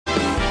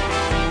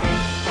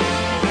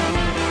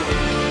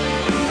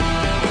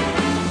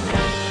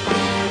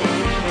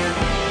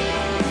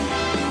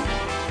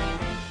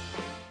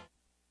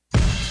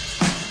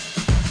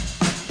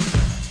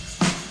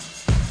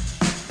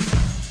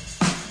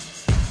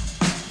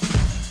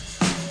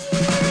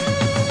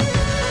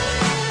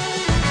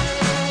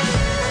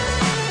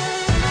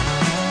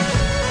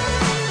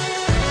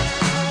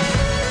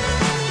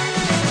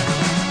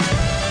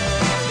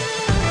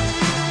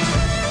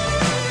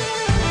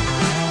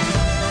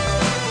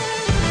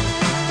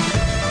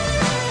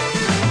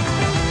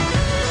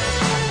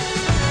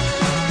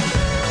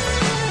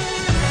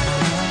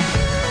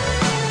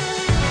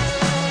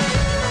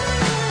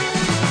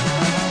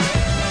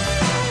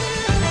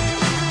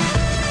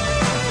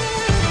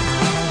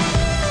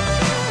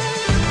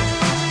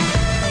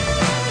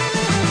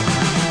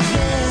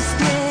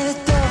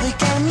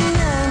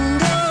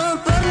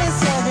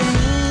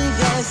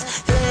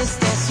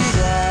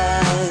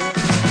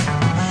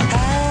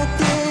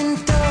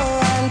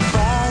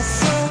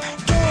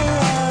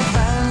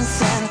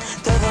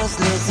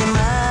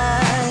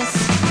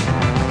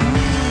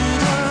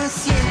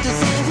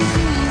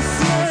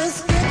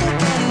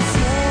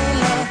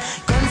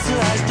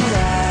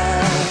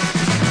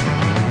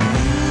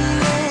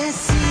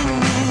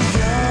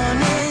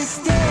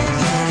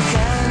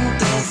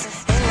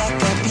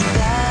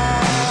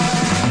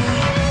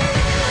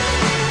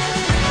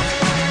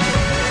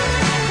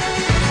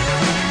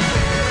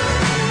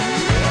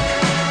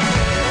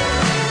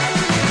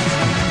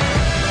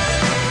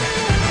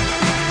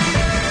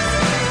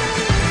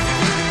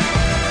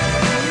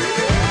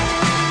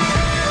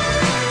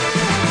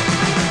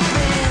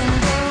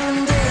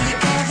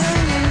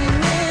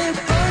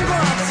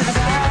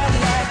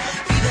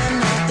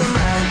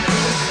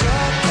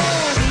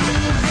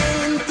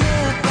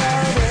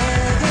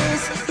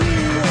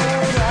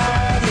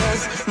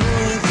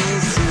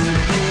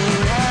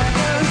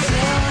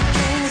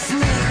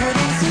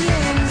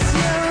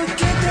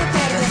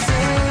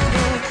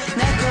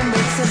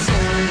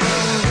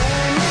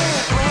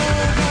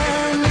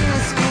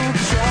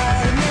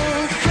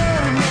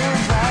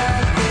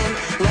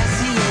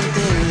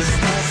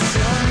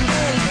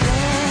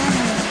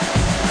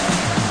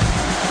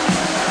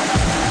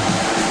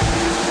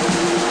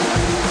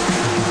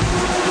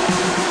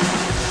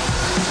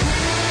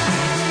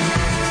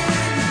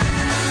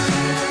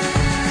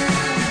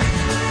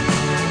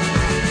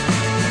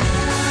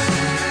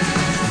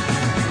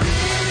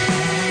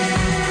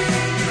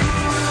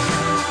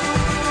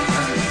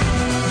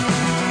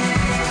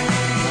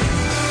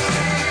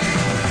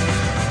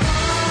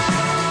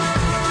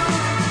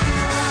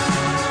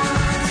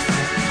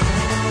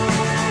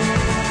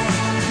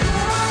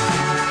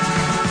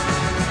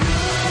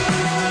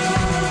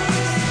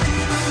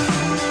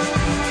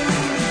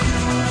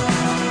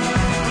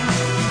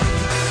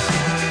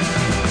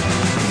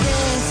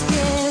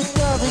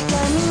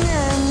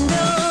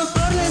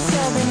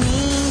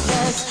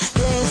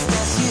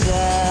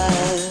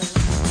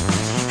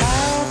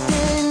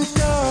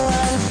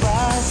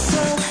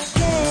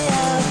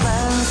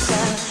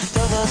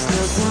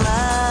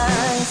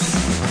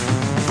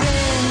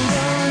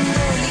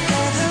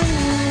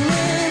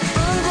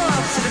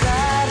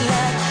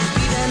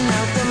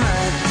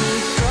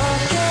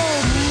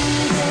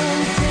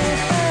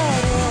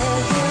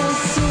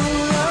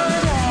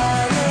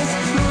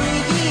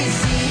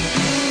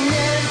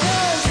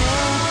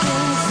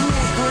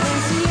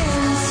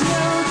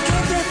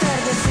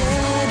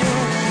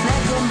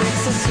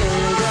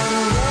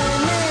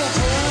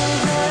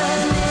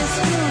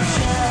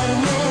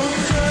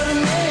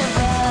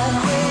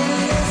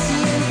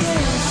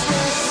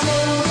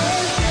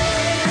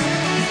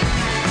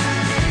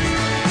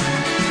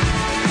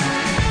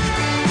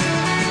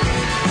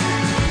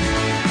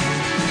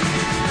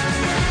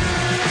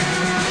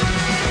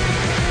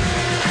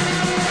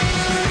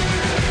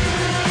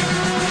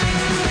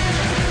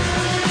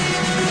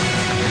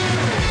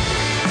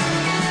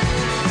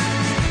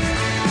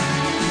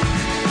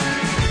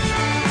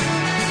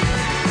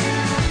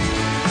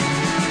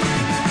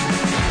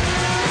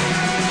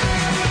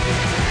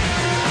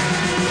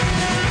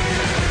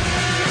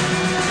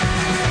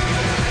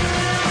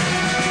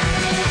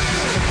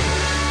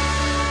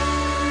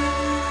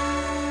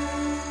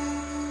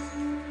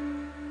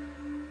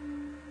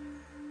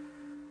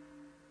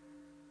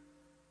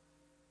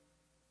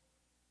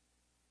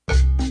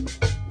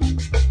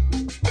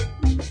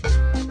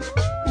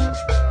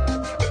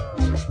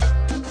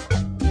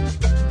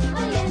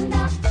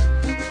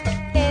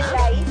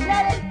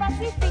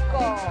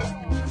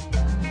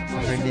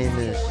name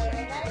is...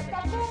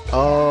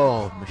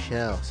 Oh,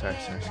 Michelle. Sorry.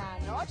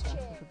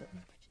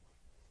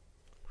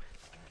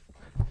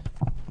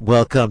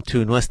 Welcome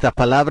to Nuestra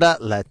Palabra,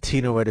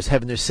 Latino Writers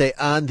having their say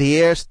on the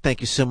air. Thank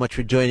you so much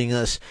for joining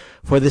us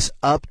for this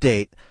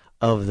update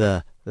of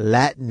the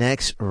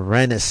Latinx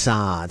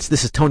Renaissance.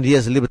 This is Tony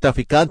Diaz, the Libre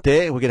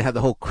Traficante. We're going to have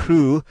the whole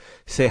crew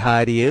say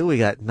hi to you. We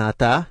got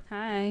Nata.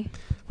 Hi.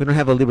 We don't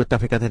have a Libre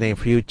Traficante name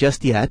for you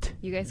just yet.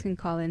 You guys can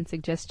call in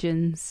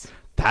suggestions.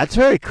 That's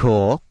very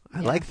cool. I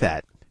like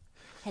that.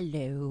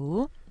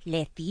 Hello,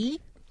 Letty.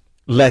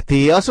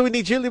 Letty. Also, we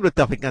need your Libre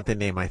Traficante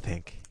name, I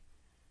think.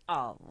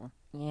 Oh,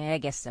 yeah, I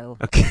guess so.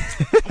 Okay.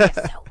 I guess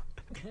so.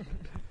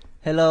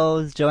 Hello,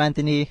 it's Joe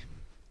Anthony.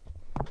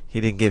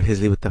 He didn't give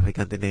his Libre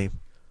Traficante name.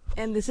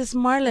 And this is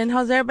Marlon.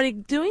 How's everybody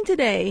doing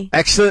today?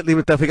 Excellent,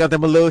 Libre Traficante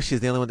Malou. She's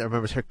the only one that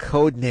remembers her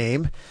code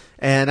name.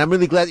 And I'm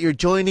really glad that you're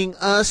joining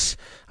us.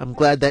 I'm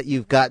glad that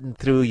you've gotten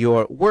through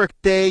your work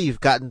day.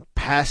 You've gotten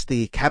past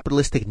the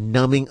capitalistic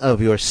numbing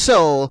of your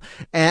soul.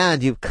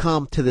 And you've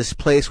come to this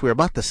place. We're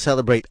about to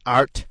celebrate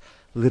art,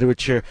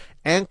 literature,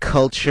 and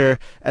culture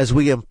as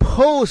we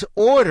impose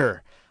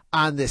order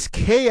on this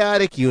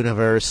chaotic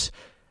universe.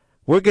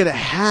 We're going to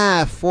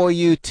have for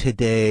you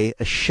today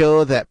a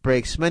show that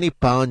breaks many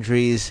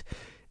boundaries.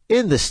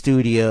 In the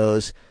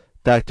studios,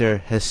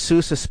 Dr.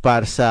 Jesus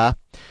Esparza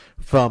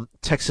from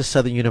Texas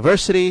Southern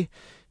University.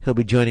 He'll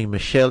be joining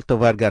Michelle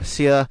Tovar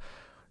Garcia,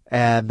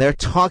 and they're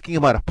talking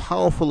about a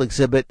powerful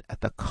exhibit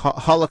at the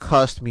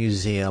Holocaust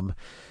Museum.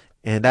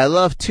 And I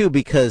love, too,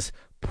 because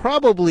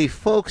probably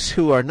folks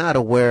who are not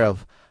aware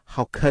of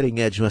how cutting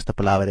edge Nuestra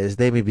Palabra is,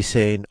 they may be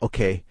saying,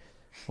 okay,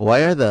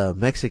 why are the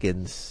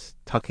Mexicans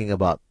talking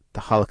about the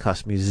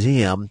Holocaust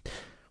Museum,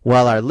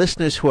 while our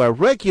listeners who are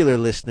regular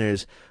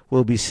listeners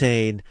will be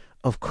saying,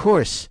 of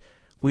course,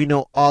 we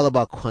know all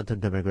about quantum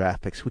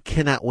demographics. We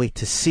cannot wait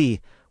to see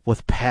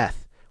what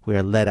path we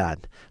are led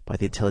on by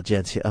the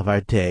intelligentsia of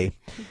our day.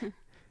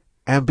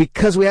 And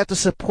because we have to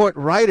support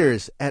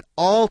writers at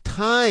all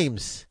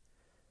times,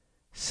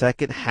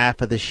 second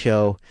half of the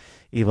show,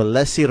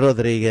 Ivalesi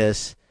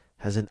Rodriguez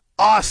has an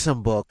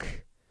awesome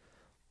book,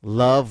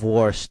 Love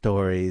War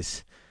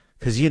Stories.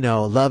 Because, you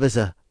know, love is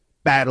a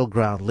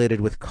battleground littered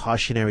with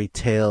cautionary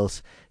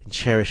tales and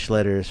cherished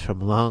letters from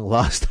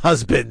long-lost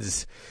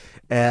husbands.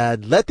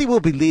 And Letty will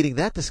be leading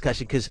that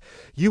discussion because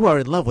you are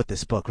in love with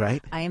this book,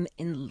 right? I am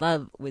in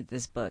love with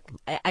this book.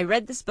 I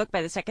read this book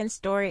by the second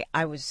story.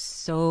 I was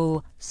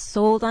so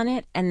sold on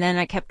it. And then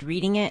I kept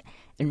reading it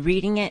and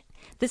reading it.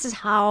 This is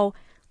how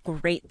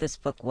great this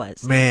book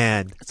was.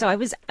 Man. So I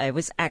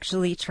was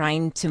actually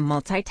trying to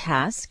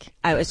multitask.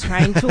 I was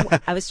trying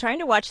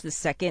to watch the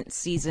second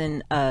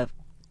season of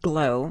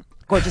Glow,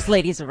 Gorgeous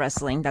Ladies of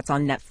Wrestling. That's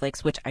on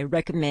Netflix, which I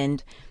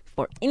recommend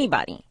for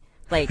anybody.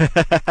 Like,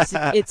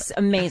 it's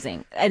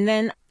amazing. And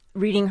then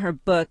reading her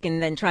book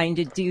and then trying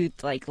to do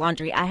like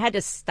laundry, I had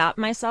to stop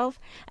myself.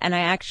 And I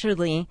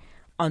actually,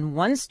 on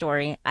one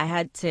story, I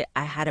had to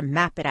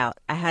map it out.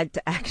 I had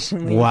to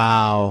actually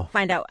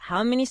find out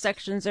how many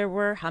sections there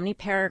were, how many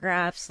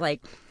paragraphs,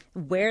 like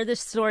where the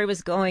story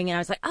was going. And I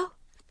was like, oh,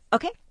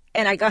 okay.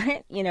 And I got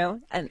it, you know,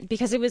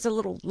 because it was a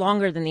little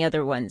longer than the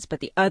other ones, but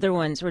the other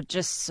ones were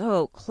just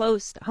so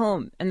close to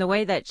home. And the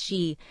way that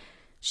she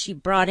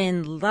brought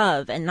in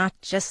love, and not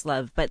just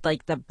love, but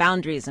like the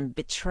boundaries and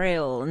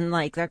betrayal and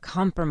like the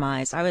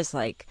compromise. I was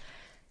like,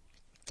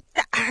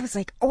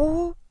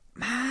 oh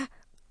my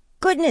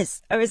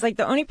goodness. I was like,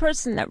 the only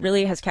person that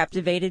really has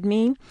captivated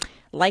me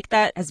like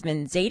that has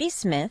been Zadie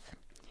Smith,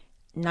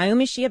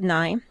 Naomi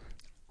Shihab-Nye,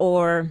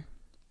 or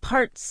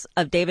parts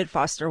of David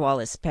Foster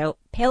Wallace,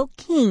 Pale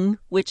King,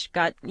 which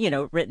got, you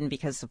know, written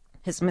because of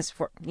his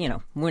misfortune. You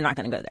know, we're not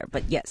going to go there,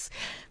 but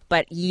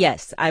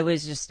yes, I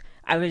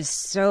was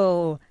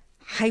so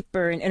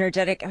hyper and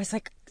energetic. I was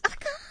like, oh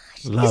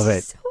gosh, love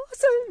it. So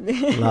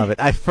awesome. Love it.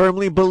 I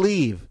firmly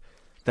believe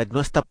that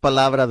Nuestra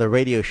Palabra, the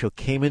radio show,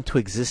 came into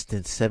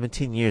existence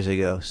 17 years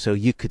ago, so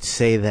you could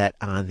say that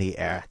on the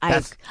air.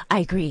 I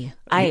agree.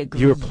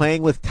 You were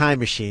playing with time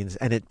machines,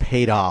 and it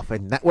paid off,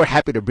 and we're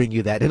happy to bring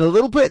you that in a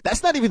little bit.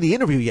 That's not even the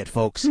interview yet,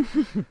 folks.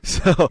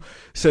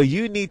 So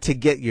you need to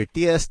get your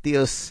tias,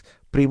 tios,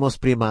 primos,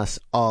 primas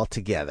all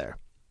together.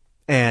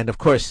 And, of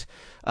course,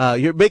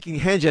 you're making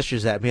hand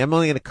gestures at me. I'm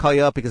only going to call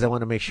you up because I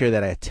want to make sure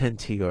that I attend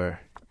to your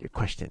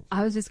question.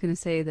 I was just going to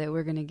say that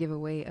we're going to give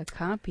away a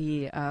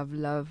copy of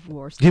Love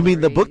War Stories. You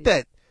mean the book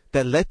that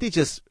Letty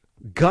just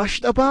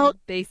gushed about?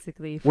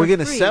 Basically. We're going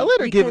to sell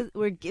it or give it?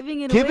 We're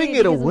giving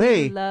it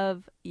away. We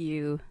love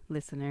you,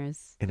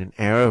 listeners. In an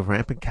era of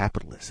rampant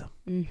capitalism,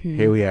 Mm-hmm.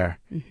 here we are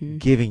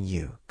giving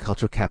you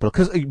cultural capital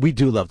because we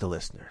do love the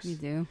listeners. We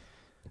do.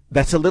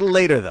 That's a little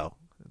later, though.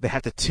 They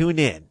have to tune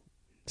in.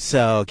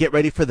 So get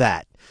ready for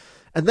that.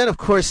 And then, of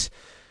course,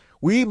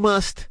 we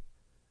must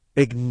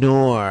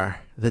ignore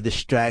the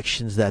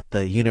distractions that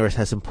the universe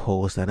has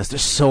imposed on us.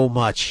 There's so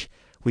much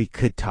we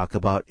could talk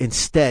about.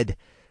 Instead,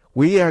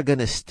 we are going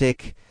to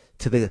stick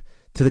to the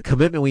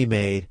commitment we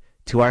made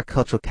to our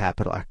cultural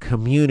capital, our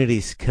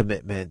community's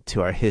commitment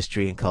to our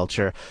history and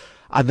culture.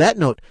 On that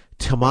note,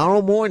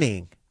 tomorrow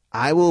morning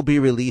I will be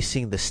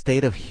releasing the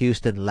State of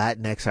Houston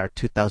Latinx Art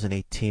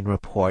 2018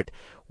 report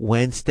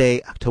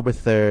Wednesday, October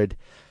 3rd,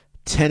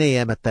 10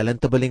 a.m. at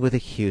Talento Bilingüe de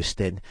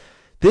Houston.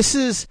 This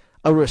is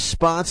a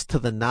response to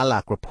the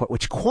NALAC report,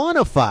 which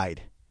quantified,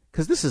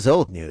 because this is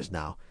old news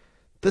now,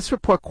 this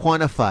report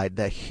quantified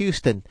that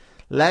Houston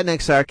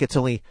Latinx Art gets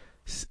only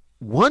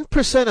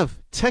 1%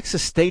 of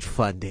Texas state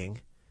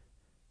funding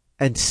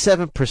and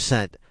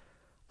 7%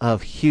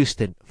 of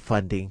Houston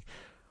funding,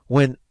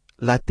 when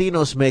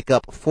Latinos make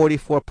up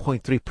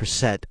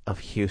 44.3% of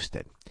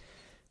Houston.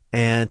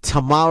 And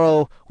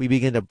tomorrow we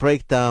begin to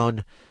break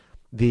down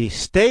the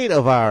state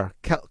of our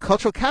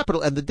cultural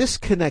capital and the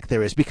disconnect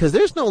there is, because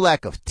there's no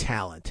lack of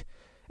talent.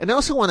 And I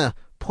also want to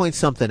point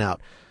something out.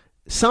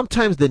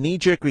 Sometimes the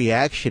knee-jerk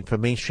reaction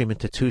from mainstream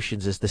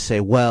institutions is to say,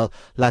 well,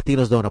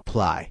 Latinos don't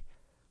apply.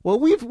 Well,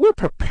 we're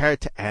prepared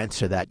to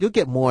answer that. You'll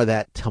get more of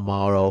that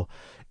tomorrow,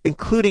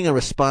 including a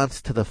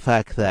response to the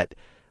fact that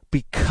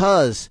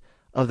because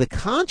of the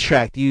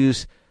contract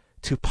used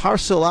to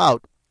parcel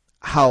out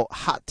how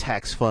hot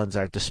tax funds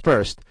are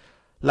dispersed,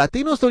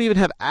 Latinos don't even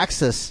have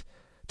access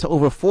to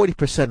over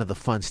 40% of the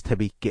funds to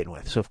begin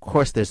with. So, of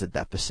course, there's a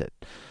deficit.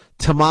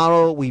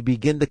 Tomorrow, we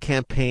begin the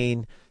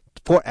campaign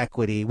for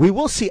equity. We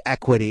will see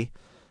equity,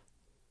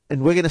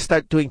 and we're going to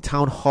start doing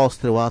town halls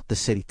throughout the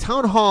city.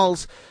 Town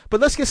halls, but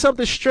let's get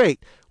something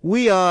straight.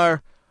 We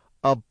are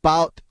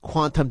about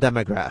quantum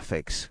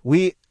demographics.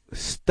 We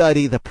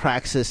study the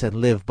praxis and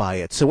live by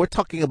it. So we're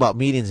talking about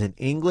meetings in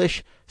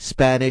English,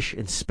 Spanish,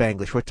 and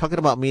Spanglish. We're talking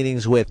about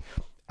meetings with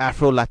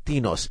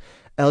Afro-Latinos,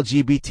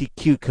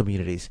 LGBTQ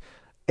communities,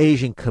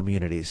 Asian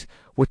communities.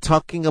 We're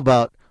talking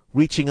about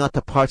reaching out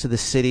to parts of the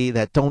city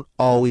that don't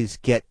always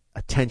get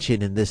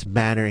attention in this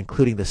manner,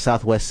 including the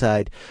Southwest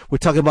side. We're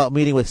talking about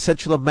meeting with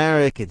Central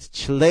Americans,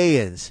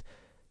 Chileans.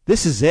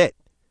 This is it.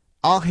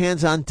 All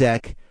hands on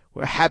deck.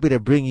 We're happy to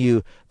bring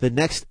you the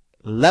next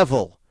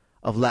level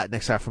of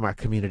Latinx art from our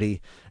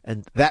community.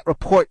 And that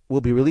report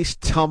will be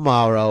released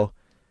tomorrow.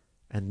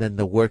 And then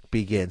the work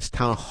begins.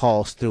 Town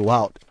halls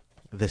throughout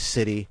the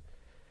city.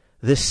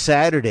 This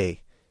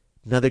Saturday,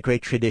 another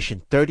great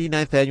tradition,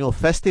 39th Annual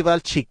Festival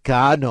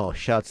Chicano.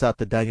 Shouts out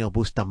to Daniel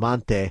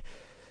Bustamante.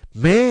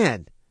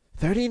 Man,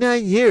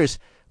 39 years.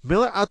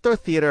 Miller Outdoor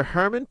Theater,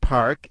 Herman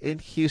Park in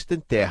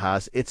Houston,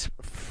 Texas. It's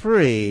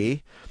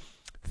free.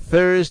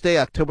 Thursday,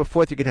 October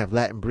 4th, you're going to have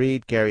Latin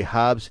Breed, Gary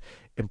Hobbs,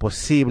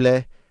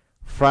 Imposible.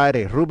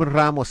 Friday, Ruben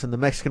Ramos and the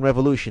Mexican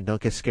Revolution.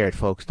 Don't get scared,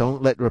 folks.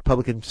 Don't let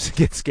Republicans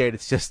get scared.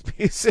 It's just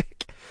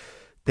music.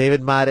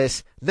 David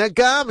Mares,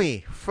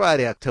 Nagami,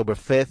 Friday, October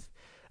 5th.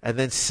 And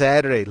then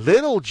Saturday,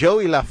 Little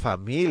Joey La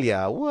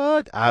Familia.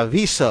 What?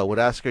 Aviso with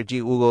Oscar G.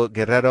 Hugo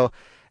Guerrero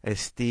and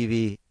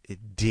Stevie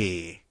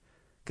D.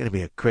 Going to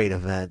be a great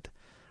event.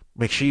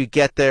 Make sure you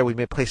get there. We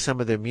may play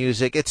some of their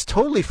music. It's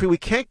totally free. We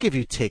can't give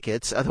you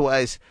tickets.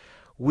 Otherwise,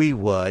 we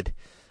would.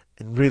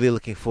 And really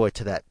looking forward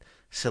to that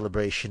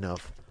celebration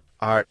of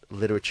art,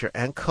 literature,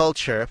 and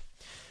culture.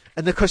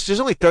 And of course, there's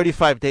only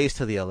 35 days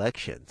to the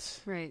elections.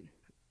 Right.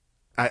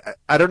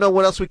 I don't know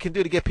what else we can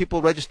do to get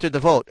people registered to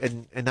vote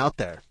and out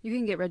there. You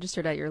can get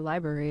registered at your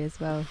library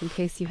as well, in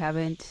case you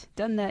haven't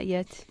done that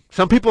yet.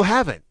 Some people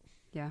haven't.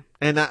 Yeah.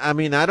 And I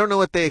mean, I don't know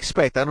what they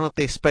expect. I don't know if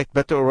they expect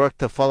Beto O'Rourke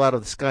to fall out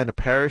of the sky in a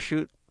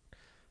parachute,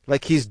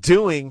 like he's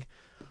doing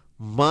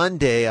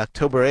Monday,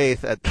 October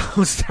 8th at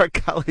Lone Star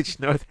College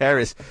North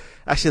Harris.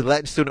 Actually, the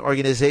Latin Student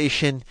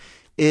Organization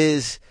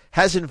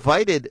has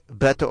invited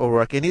Beto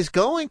O'Rourke, and he's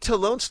going to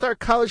Lone Star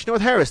College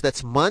North Harris.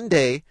 That's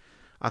Monday,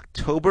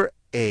 October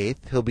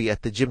 8th. He'll be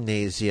at the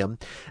gymnasium.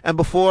 And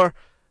before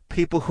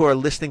people who are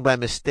listening by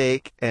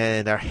mistake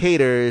and are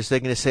haters, they're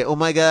going to say, oh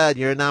my God,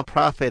 you're a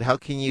nonprofit. How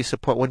can you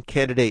support one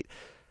candidate?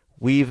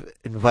 We've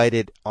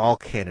invited all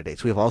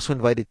candidates. We've also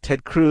invited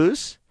Ted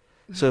Cruz.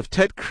 So if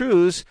Ted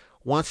Cruz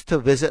wants to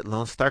visit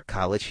Lone Star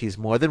College, he's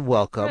more than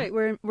welcome.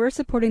 Right, we're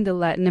supporting the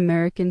Latin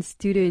American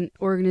Student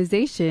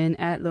Organization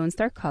at Lone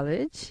Star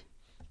College,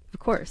 of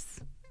course.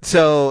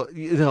 So,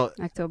 you know,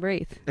 October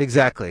 8th.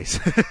 Exactly.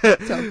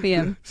 12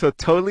 p.m. So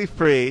totally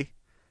free.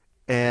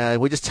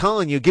 And we're just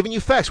telling you, giving you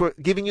facts. We're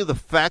giving you the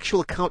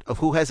factual account of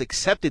who has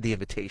accepted the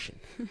invitation.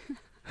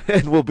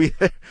 And we'll be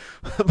there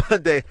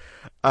Monday,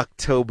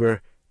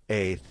 October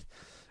 8th.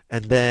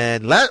 And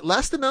then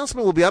last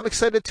announcement will be, I'm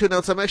excited to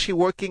announce I'm actually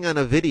working on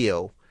a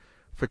video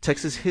for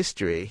Texas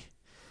history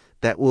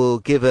that will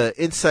give an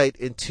insight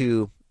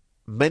into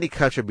many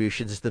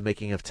contributions to the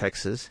making of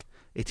Texas,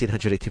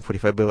 1800,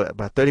 1845,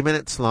 about 30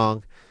 minutes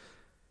long.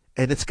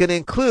 And it's going to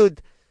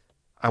include,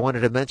 I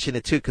wanted to mention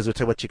it too because we're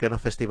talking about Chicano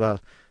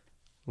Festival,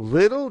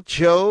 Little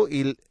Joe.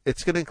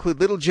 It's going to include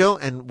Little Joe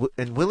and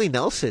Willie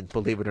Nelson,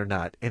 believe it or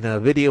not, in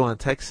a video on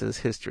Texas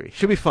history.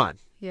 Should be fun.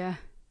 Yeah.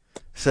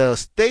 So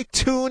stay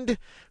tuned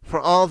for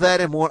all that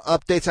and more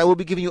updates. I will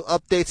be giving you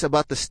updates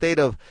about the state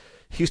of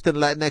Houston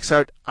Latinx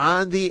art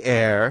on the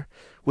air,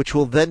 which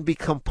will then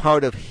become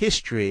part of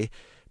history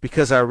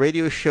because our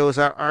radio shows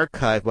are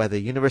archived by the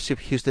University of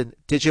Houston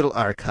Digital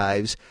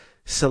Archives.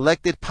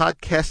 Selected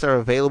podcasts are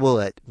available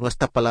at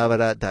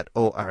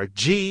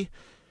nuestrapalabra.org.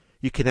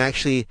 You can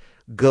actually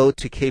go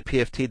to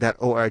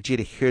kpft.org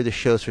to hear the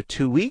shows for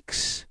 2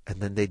 weeks,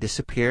 and then they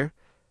disappear.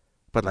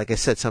 But like I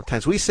said,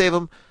 sometimes we save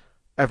them.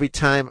 Every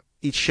time,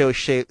 each show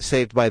is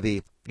saved by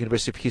the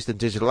University of Houston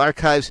Digital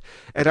Archives.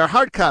 And our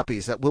hard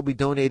copies, that we'll be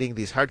donating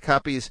these hard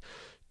copies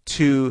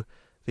to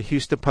the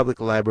Houston Public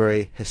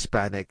Library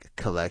Hispanic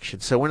Collection.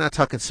 So we're not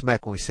talking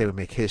smack when we say we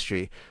make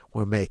history.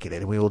 We're making it.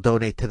 And we will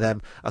donate to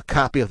them a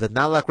copy of the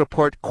NALAC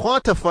report,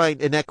 Quantifying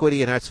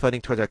Inequity in Arts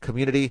Funding Towards Our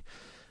Community,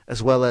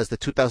 as well as the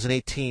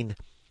 2018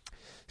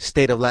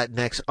 State of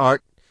Latinx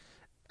Art.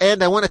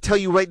 And I want to tell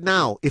you right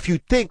now, if you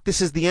think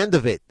this is the end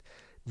of it,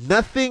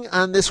 nothing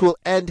on this will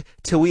end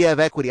till we have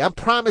equity. I'm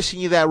promising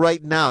you that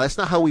right now. That's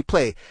not how we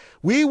play.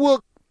 We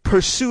will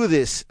pursue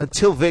this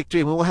until victory,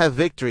 and we will have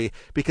victory,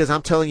 because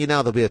I'm telling you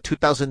now, there'll be a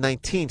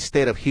 2019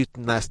 State of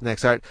Houston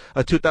Latinx Art,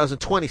 a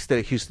 2020 State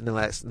of Houston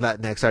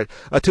Latinx Art,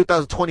 a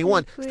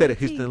 2021 State of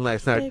Houston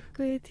Latinx Art.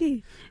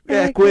 Equity.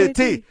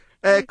 Equity.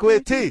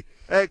 Equity.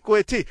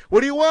 Equity. What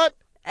do you want?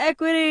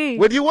 Equity.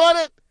 When do you want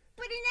it?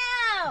 Equity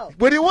now.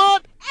 What do you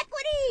want?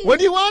 Equity. When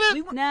do you want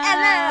it?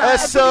 Now.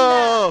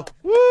 So,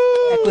 woo!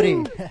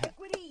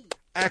 Equity.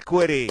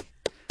 Equity.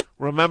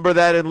 Remember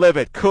that and live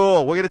it.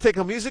 Cool. We're going to take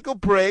a musical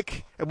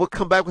break, and we'll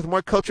come back with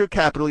more Culture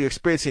Capital. You're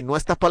experiencing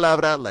Nuestra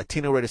Palabra,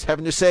 Latino Writers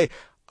Having to Say,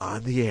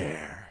 on the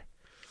air.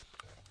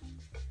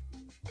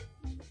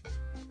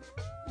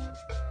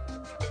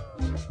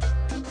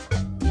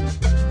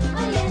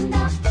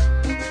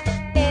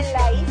 En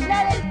la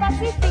isla del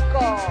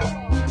Pacífico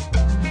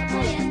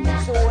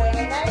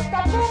suena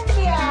esta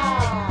cumbia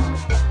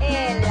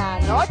en la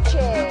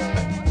noche.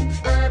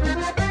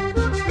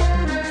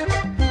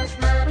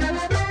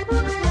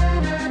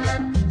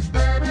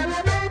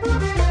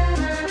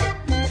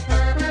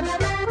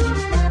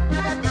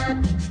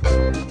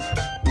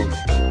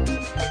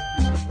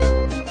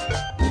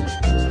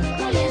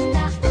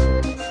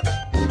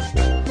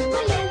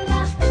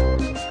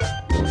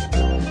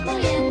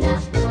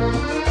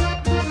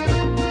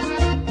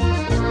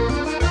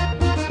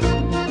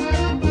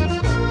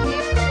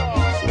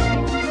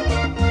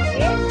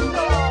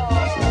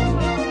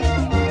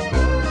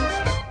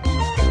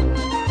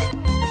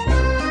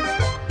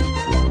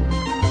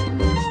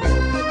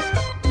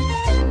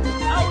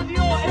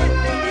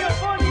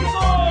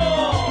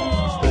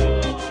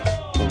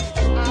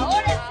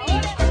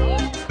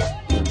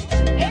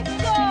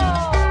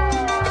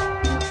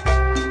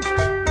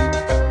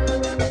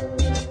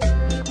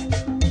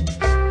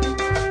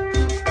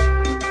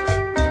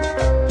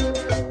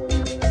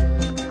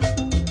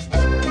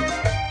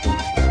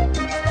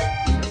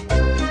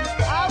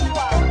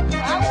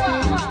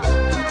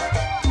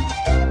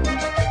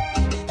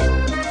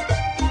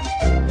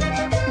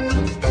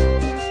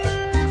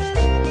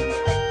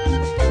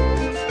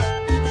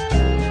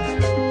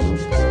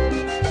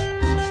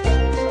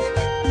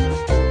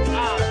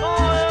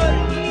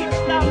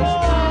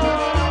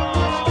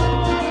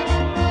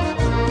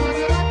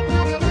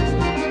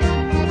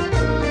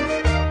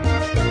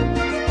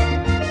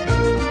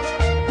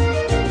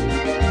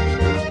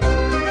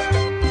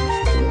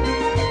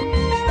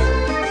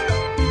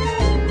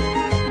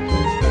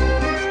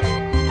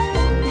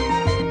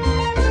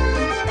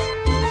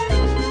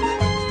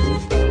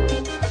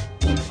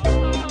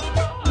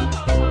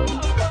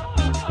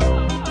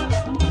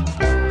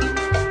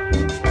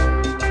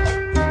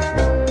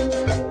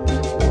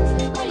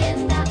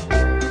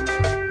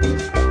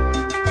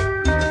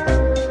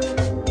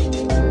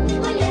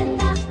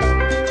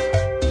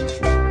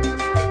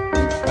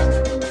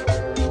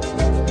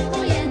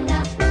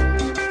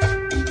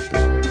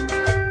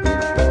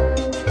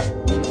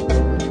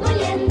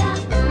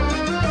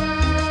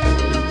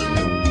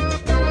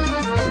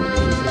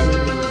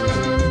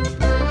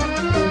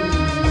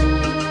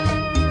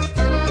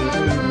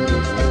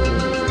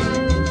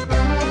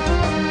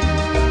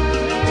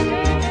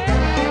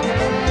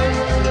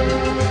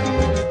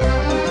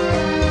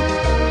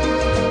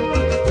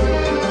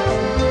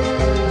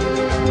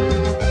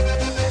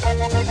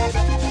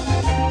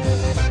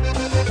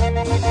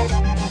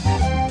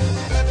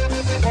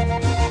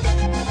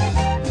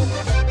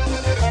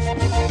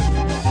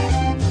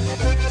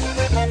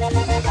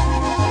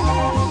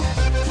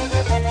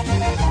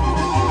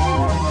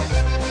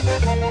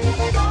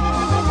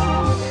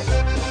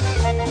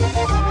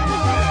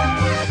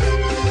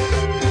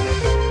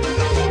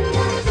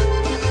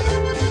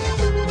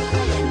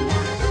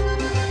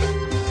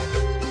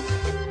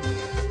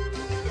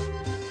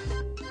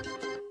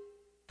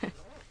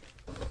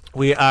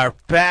 We are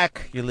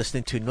back. You're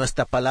listening to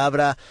Nuestra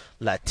Palabra,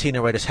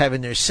 Latino Writers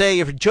Having Their Say.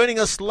 If you're joining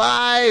us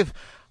live,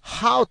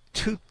 how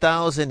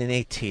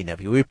 2018 of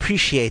you. We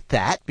appreciate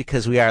that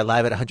because we are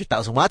live at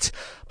 100,000 watts.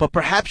 But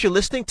perhaps you're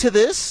listening to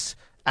this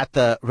at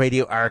the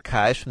radio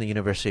archives from the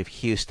University of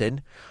Houston,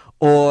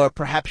 or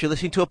perhaps you're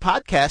listening to a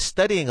podcast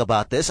studying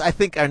about this. I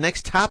think our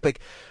next topic,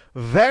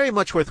 very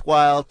much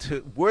worthwhile,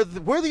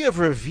 worthy of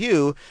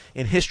review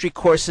in history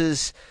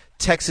courses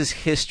Texas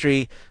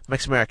History,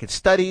 Mexican American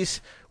Studies.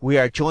 We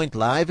are joined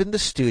live in the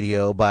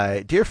studio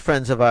by dear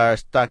friends of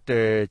ours,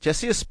 Dr.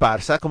 Jesse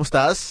Esparza. ¿Cómo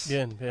estás?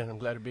 Bien. I'm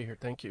glad to be here.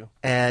 Thank you.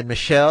 And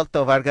Michelle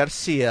Tovar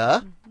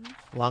Garcia,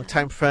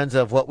 longtime friends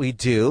of what we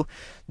do.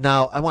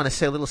 Now, I want to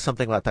say a little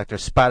something about Dr.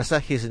 Esparza.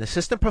 He's an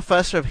assistant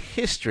professor of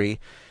history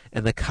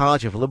in the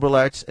College of Liberal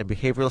Arts and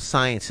Behavioral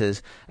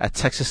Sciences at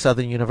Texas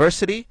Southern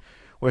University,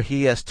 where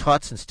he has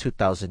taught since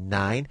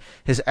 2009.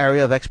 His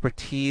area of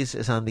expertise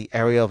is on the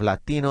area of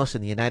Latinos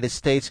in the United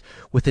States,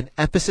 with an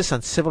emphasis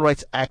on civil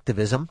rights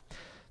activism.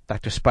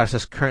 Dr. Esparza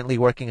is currently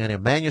working on a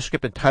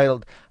manuscript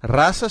entitled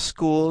Raza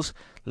Schools,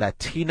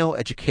 Latino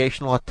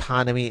Educational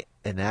Autonomy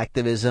and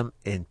Activism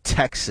in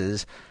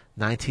Texas,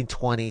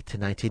 1920 to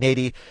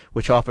 1980,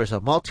 which offers a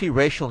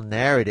multiracial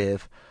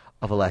narrative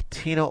of a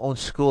Latino-owned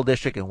school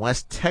district in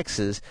West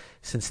Texas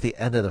since the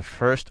end of the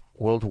First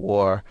World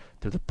War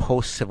through the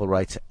post-civil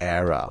rights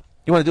era.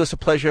 You want to do us a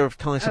pleasure of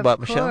telling us about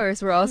Michelle? Of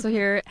course. We're also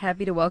here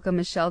happy to welcome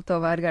Michelle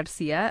Tovar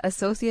Garcia,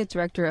 Associate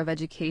Director of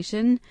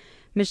Education.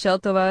 Michelle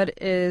Tovar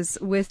is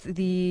with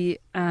the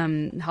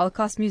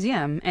Holocaust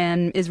Museum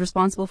and is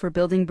responsible for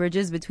building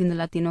bridges between the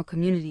Latino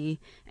community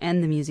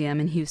and the museum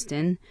in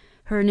Houston.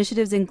 Her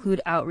initiatives include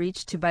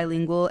outreach to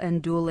bilingual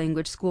and dual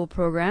language school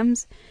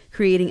programs,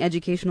 creating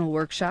educational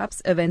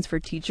workshops, events for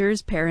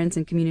teachers, parents,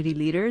 and community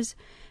leaders,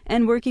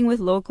 and working with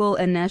local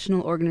and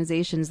national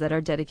organizations that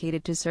are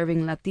dedicated to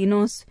serving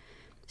Latinos.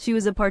 She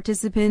was a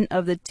participant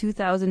of the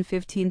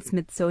 2015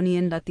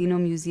 Smithsonian Latino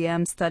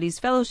Museum Studies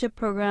Fellowship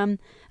Program,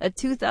 a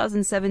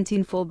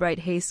 2017 Fulbright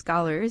Hays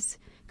Scholars,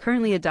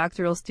 currently a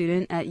doctoral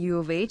student at U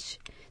of H,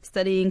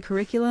 studying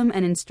curriculum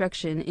and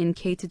instruction in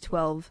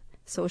K-12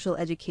 social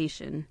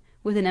education,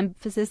 with an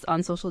emphasis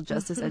on social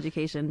justice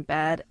education.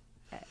 Can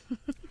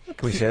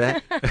we say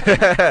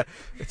that?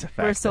 It's a fact.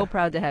 We're so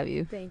proud to have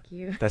you. Thank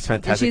you. That's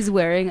And fantastic. she's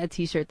wearing a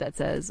T-shirt that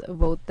says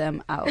 "Vote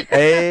them out."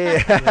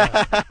 Hey.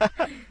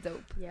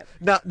 Dope. Yep.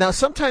 Now,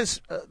 sometimes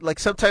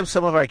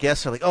some of our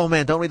guests are like, "Oh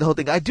man, don't read the whole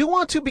thing." I do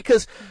want to,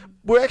 because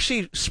we're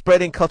actually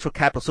spreading cultural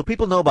capital, so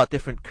people know about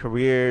different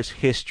careers,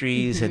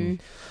 histories, and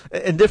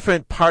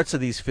different parts of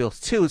these fields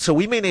too. So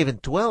we may not even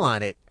dwell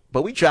on it,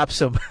 but we dropped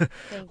some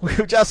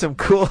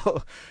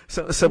cool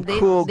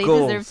cool They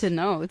goals. deserve to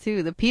know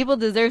too. The people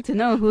deserve to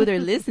know who they're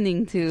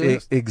listening to.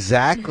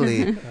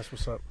 Exactly. That's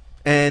what's up.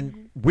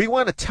 And we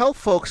want to tell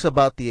folks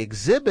about the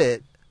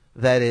exhibit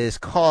that is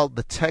called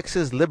The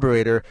Texas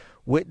Liberator,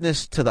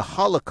 Witness to the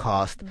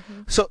Holocaust.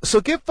 So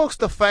give folks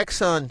the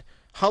facts on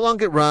how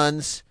long it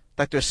runs,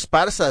 Dr.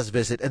 Esparza's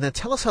visit, and then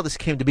tell us how this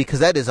came to be, because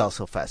that is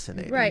also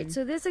fascinating. Right.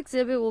 So this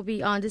exhibit will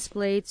be on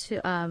display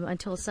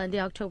until Sunday,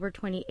 October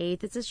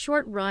 28th. It's a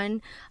short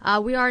run.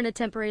 We are in a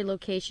temporary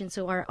location,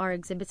 so our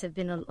exhibits have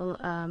been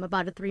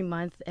about a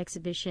 3-month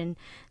exhibition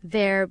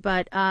there.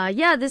 But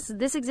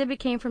this exhibit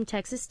came from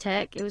Texas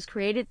Tech. It was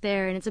created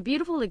there, and it's a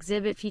beautiful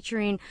exhibit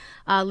featuring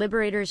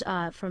liberators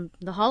from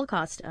the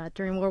Holocaust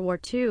during World War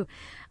II.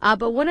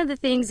 But one of the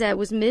things that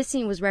was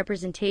missing was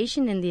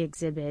representation in the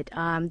exhibit.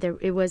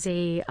 It was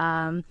a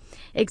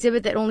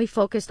exhibit that only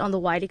focused on the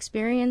white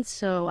experience,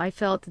 so I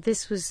felt that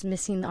this was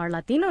missing our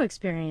Latino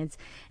experience.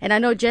 And I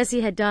know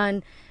Jesse had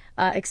done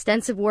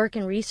extensive work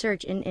and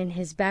research in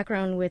his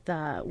background with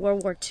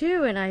World War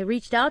II, and I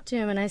reached out to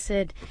him and I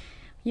said,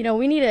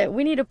 we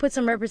need to put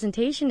some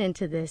representation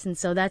into this, and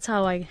so that's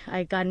how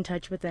I got in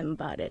touch with them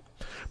about it.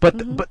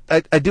 But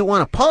I do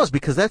want to pause,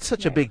 because that's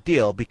such a big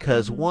deal,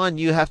 because one,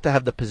 you have to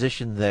have the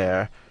position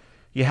there,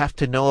 you have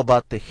to know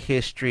about the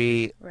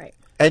history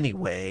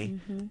anyway,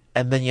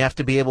 and then you have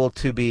to be able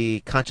to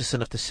be conscious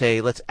enough to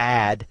say, let's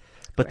add,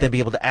 but then be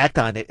able to act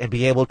on it and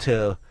be able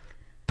to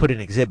put an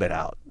exhibit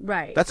out.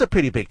 Right. That's a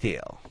pretty big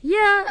deal.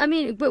 Yeah, I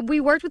mean, but we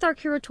worked with our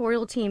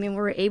curatorial team, and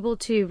we were able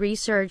to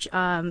research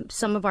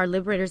some of our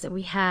liberators that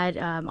we had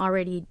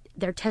already,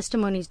 their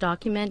testimonies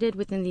documented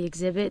within the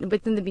exhibit,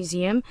 within the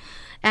museum.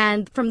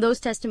 And from those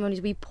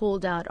testimonies, we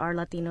pulled out our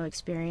Latino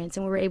experience,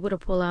 and we were able to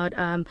pull out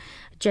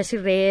Jesse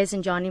Reyes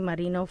and Johnny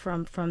Marino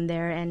from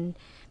there. And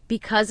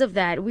because of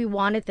that, we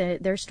wanted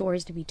their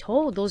stories to be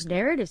told, those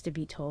narratives to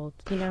be told,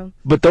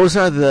 But those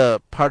are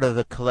the part of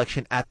the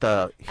collection at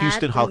the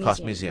Houston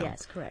Holocaust Museum.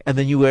 Yes, correct. And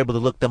then you were able to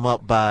look them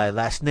up by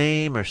last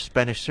name or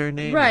Spanish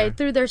surname? Right, or?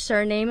 through their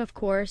surname, of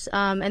course.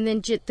 And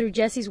then through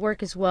Jesse's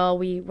work as well,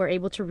 we were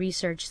able to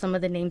research some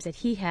of the names that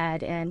he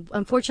had. And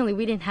unfortunately,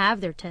 we didn't have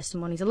their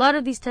testimonies. A lot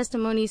of these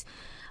testimonies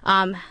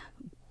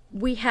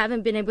we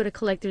haven't been able to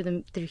collect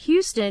through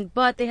Houston,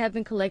 but they have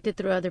been collected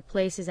through other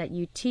places at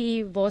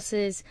UT,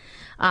 Voces.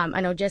 I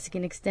know Jesse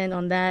can extend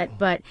on that,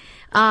 but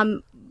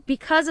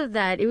because of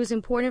that, it was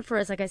important for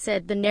us, like I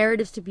said, the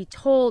narratives to be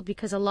told,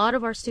 because a lot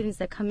of our students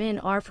that come in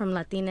are from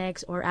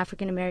Latinx or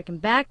African American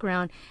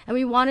background, and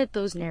we wanted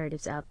those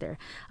narratives out there.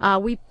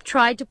 We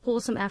tried to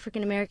pull some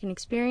African American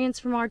experience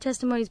from our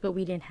testimonies, but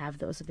we didn't have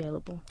those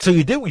available. So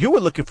you were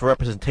looking for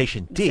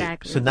representation deep.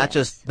 Exactly, so not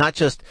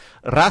just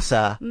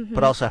raza,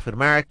 but also African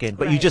American,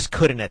 but you just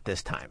couldn't at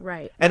this time.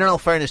 Right. And in all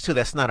fairness too,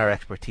 that's not our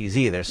expertise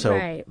either. So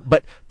Right.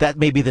 but that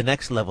may be the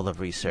next level of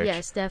research.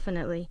 Yes,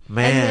 definitely.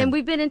 Man. And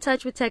we've been in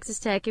touch with Texas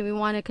Tech. and we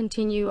want to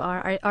continue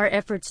our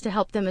efforts to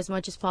help them as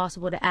much as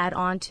possible to add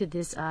on to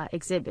this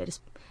exhibit,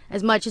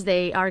 as much as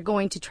they are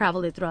going to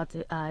travel it throughout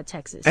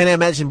Texas. And I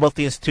imagine both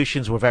the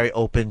institutions were very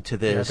open to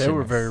this. Yeah, they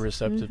were very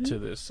receptive to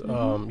this.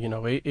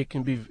 It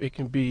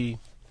can be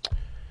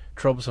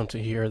troublesome to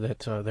hear that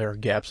there are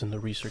gaps in the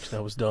research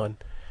that was done.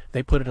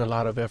 They put in a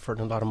lot of effort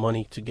and a lot of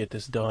money to get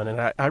this done,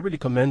 and I really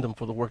commend them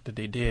for the work that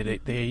they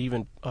did. They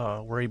even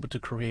were able to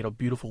create a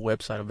beautiful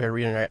website, a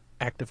very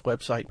interactive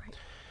website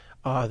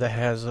that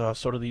has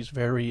sort of these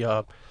very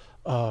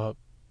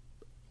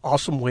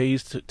awesome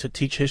ways to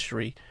teach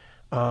history.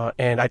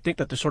 And I think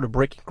that they're sort of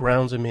breaking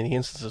grounds in many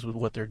instances with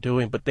what they're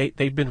doing, but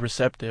they've been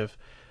receptive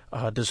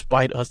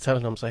despite us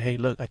telling them, say, hey,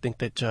 look, I think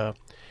that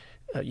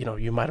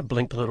you might have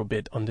blinked a little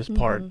bit on this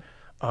part.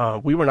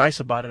 We were nice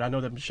about it. I know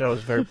that Michelle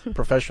is very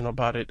professional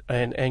about it,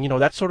 and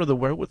that's sort of the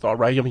wherewithal,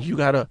 right? I mean, you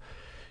gotta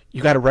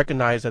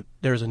recognize that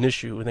there's an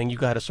issue, and then you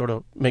gotta sort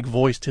of make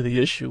voice to the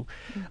issue,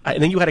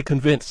 and then you gotta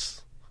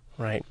convince,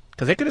 right?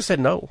 Because they could have said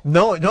no.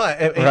 No,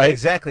 right?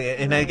 Exactly.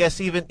 And I guess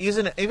even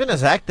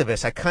as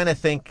activists, I kind of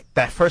think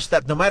that first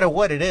step, no matter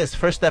what it is,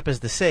 first step is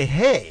to say,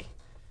 hey,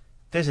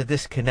 there's a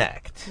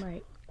disconnect.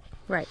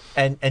 Right.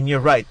 And you're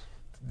right.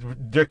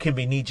 There can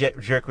be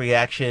knee-jerk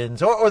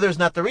reactions, or there's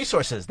not the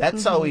resources.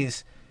 That's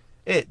always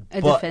it.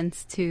 A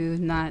defense to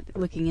not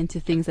looking into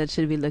things that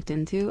should be looked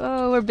into.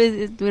 Oh, we're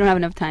busy. We don't have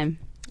enough time.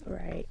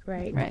 Right.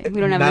 We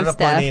don't have not enough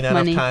staff. Money, not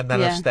enough time, not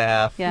enough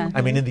staff. Yeah.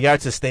 I mean, in the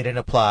arts, they didn't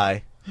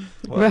apply.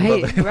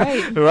 Right.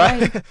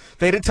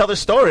 They didn't tell their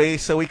story,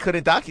 so we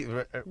couldn't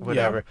document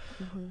whatever.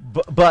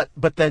 Yeah.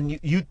 But then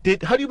you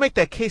did. How do you make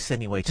that case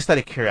anyway? Just out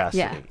of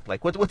curiosity,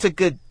 like what's a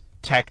good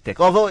tactic?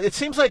 Although it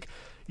seems like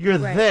you're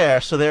there,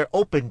 so they're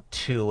open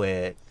to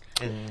it.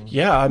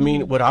 Yeah, I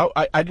mean,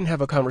 I didn't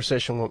have a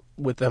conversation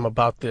with them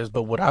about this,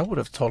 but what I would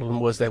have told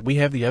them was that we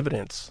have the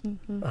evidence.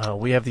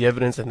 We have the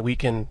evidence, and we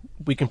can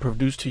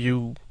produce to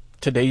you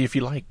today, if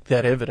you like,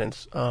 that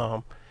evidence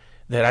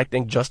that I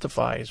think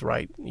justifies,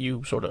 right,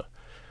 you sort of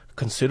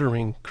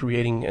considering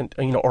creating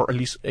and or at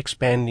least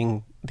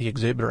expanding the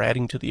exhibit or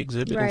adding to the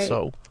exhibit. Right. And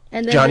so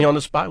and Johnny on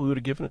the spot, we would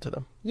have given it to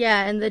them.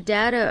 Yeah, and the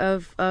data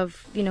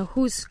of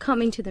who's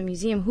coming to the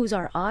museum, who's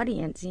our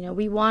audience.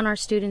 We want our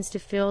students to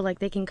feel like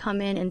they can come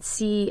in and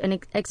see an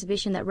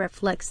exhibition that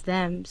reflects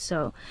them.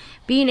 So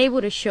being able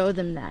to show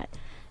them that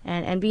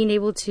and being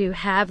able to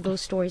have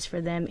those stories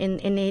for them in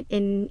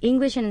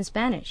English and in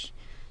Spanish.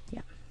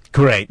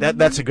 Great.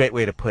 That's a great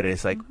way to put it.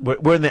 It's like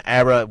we're in the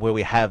era where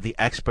we have the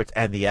experts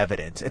and the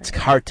evidence. It's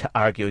hard to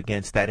argue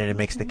against that, and it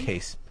makes the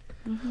case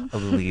a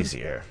little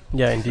easier.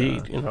 Yeah,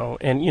 indeed.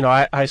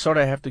 I sort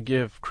of have to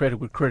give credit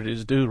where credit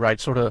is due,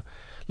 right? Sort of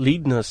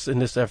leading us in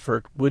this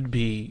effort would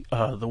be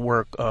the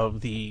work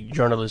of the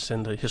journalists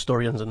and the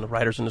historians and the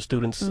writers and the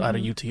students out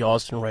of UT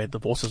Austin, right? The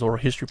Voices Oral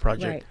History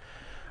Project.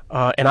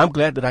 Right. And I'm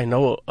glad that I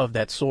know of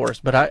that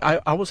source. But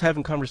I was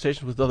having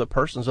conversations with other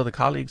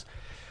colleagues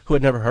who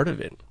had never heard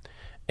of it.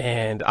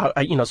 And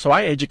so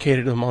I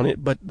educated them on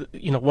it. But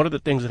one of the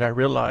things that I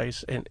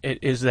realized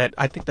is that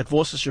I think that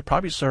Voices should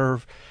probably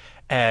serve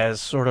as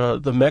sort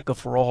of the mecca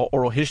for all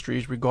oral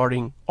histories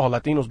regarding all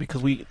Latinos,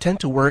 because we tend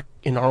to work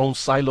in our own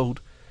siloed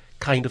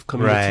kind of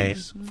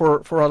communities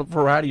for a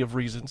variety of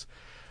reasons.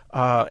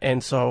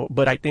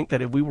 But I think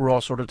that if we were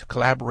all sort of to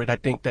collaborate, I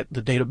think that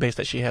the database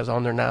that they have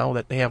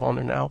on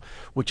there now,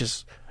 which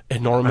is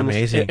enormous,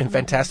 amazing, and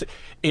fantastic.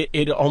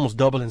 It almost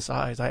double in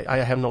size. I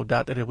have no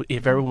doubt that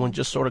if everyone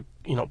just sort of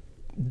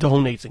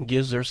donates and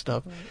gives their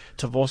stuff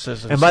to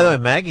Voices. And by the way,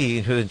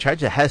 Maggie, who's in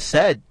charge of it, has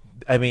said,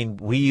 I mean,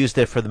 we used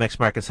it for the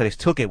Mexican American Studies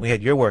Toolkit. We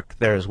had your work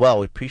there as well.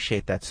 We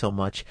appreciate that so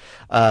much.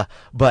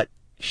 But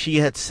she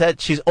had said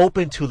she's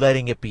open to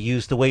letting it be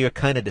used the way you're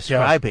kind of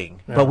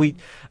describing. Yeah.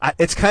 But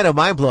it's kind of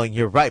mind blowing.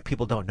 You're right.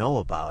 People don't know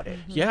about it.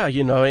 Yeah,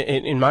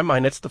 in my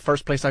mind, that's the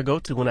first place I go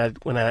to when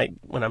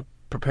I'm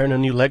preparing a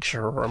new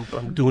lecture or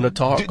I'm doing a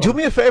talk. Do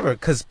me a favor,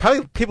 because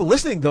probably people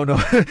listening don't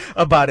know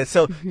about it.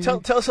 So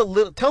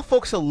tell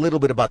folks a little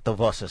bit about the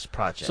Voices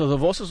Project. So the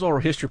Voices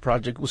Oral History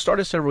Project was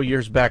started several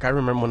years back. I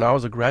remember when I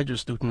was a graduate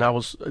student,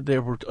 they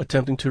were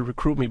attempting to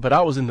recruit me, but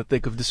I was in the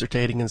thick of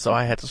dissertating, and so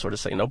I had to sort of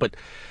say no. But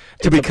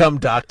to become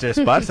Dr.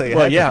 Spot,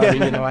 well, yeah, I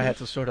mean, I had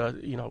to sort of,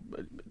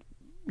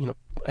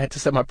 I had to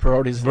set my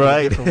priorities in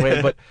a different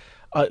way, but.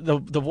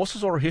 The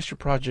Voices Oral History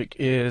Project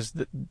is,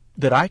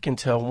 that I can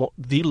tell,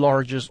 the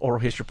largest oral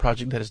history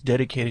project that is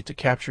dedicated to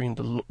capturing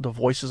the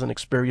voices and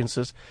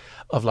experiences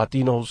of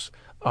Latinos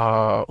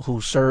who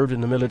served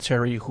in the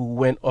military, who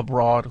went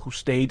abroad, who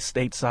stayed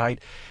stateside,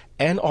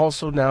 and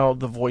also now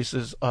the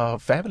voices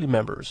of family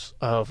members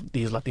of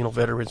these Latino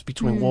veterans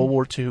between World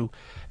War II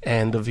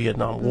and the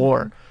Vietnam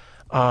War.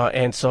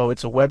 And so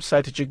it's a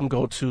website that you can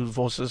go to,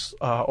 Voces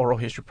Oral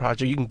History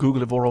Project. You can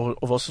Google it,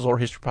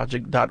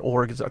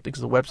 vocesoralhistoryproject.org, I think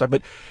is the website.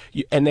 But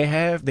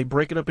they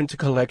break it up into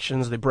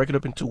collections, they break it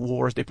up into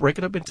wars, they break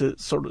it up into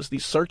sort of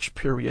these search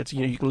periods.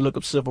 You can look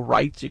up civil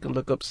rights, you can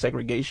look up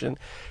segregation,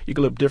 you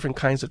can look up different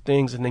kinds of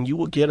things, and then you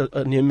will get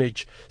an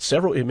image,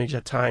 several images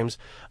at times,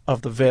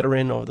 of the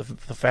veteran or the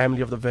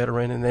family of the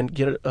veteran, and then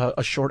get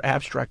a short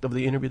abstract of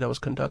the interview that was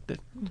conducted.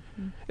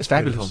 Mm-hmm. It's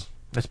fabulous. Beautiful.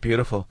 That's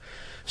beautiful.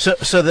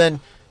 So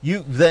then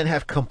you then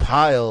have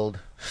compiled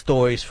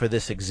stories for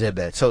this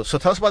exhibit. So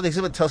tell us about the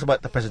exhibit. Tell us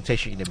about the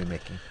presentation you're going to be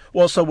making.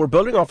 Well, so we're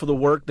building off of the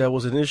work that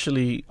was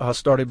initially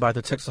started by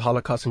the Texas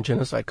Holocaust and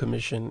Genocide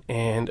Commission,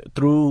 and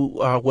through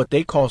what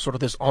they call sort of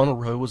this honor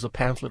roll, was a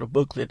pamphlet, a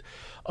booklet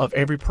of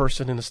every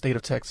person in the state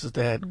of Texas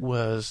that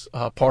was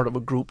part of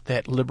a group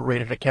that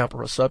liberated a camp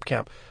or a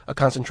subcamp, a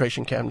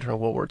concentration camp during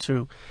World War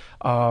II.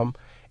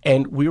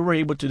 And we were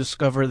able to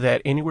discover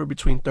that anywhere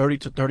between 30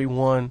 to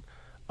 31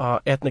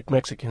 ethnic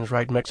Mexicans,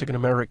 right, Mexican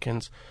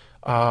Americans,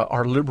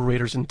 are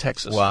liberators in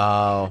Texas.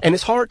 Wow. And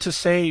it's hard to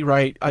say,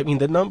 right? I mean,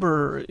 the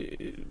number,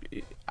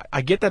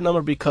 I get that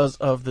number because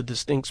of the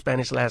distinct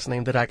Spanish last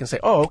name that I can say,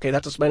 oh, okay,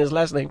 that's a Spanish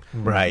last name.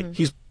 Right.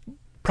 He's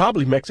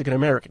probably Mexican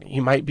American. He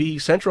might be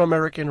Central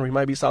American or he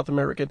might be South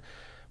American.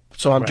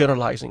 So I'm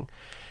generalizing.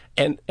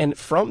 And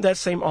from that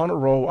same honor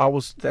roll,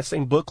 that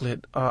same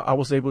booklet, I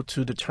was able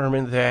to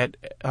determine that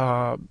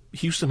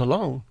Houston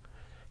alone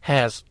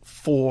has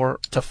 4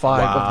 to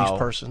 5 of these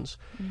persons.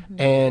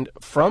 Mm-hmm. And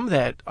from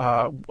that,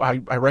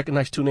 I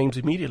recognized 2 names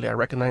immediately. I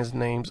recognized the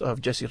names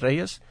of Jesse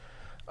Reyes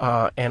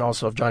and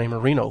also of Johnny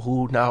Marino,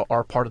 who now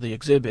are part of the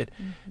exhibit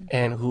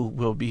and who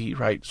will be,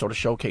 sort of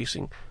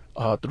showcasing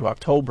through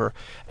October.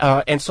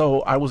 And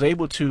so I was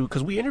able to,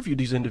 because we interviewed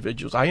these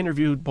individuals. I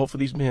interviewed both of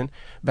these men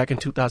back in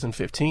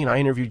 2015. I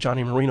interviewed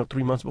Johnny Marino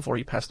 3 months before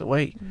he passed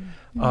away.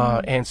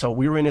 And so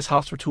we were in his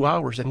house for 2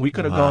 hours, and we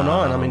could have gone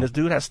on. I mean, this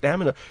dude has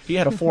stamina. He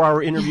had a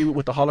 4-hour interview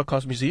with the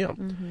Holocaust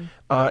Museum.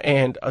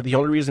 And the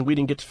only reason we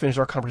didn't get to finish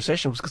our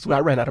conversation was because I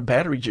ran out of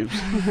battery juice.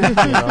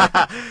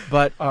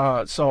 But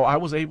so I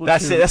was able to.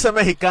 That's a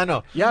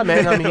Mexicano. Yeah,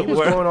 man. I mean, he was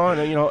going on,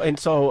 and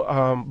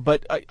so,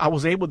 but I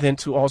was able then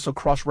to also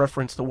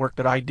cross-reference the work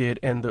that I did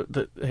and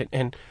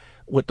and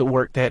with the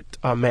work that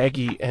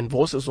Maggie and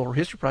Voces Oral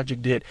History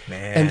Project did.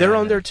 Man. And they're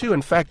on there too.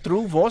 In fact,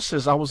 through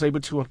Voces, I was able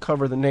to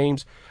uncover the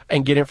names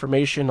and get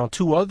information on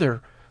 2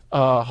 other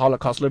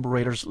Holocaust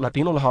liberators,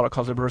 Latino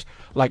Holocaust liberators,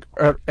 like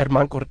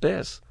Herman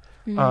Cortez.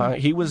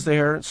 He was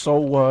there, so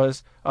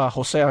was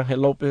Jose Angel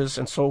Lopez,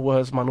 and so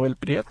was Manuel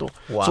Prieto.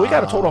 Wow. So we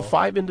got a total of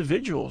 5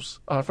 individuals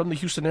from the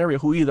Houston area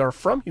who either are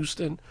from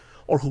Houston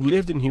or who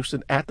lived in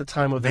Houston at the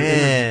time of the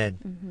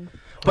interview.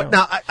 But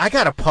now I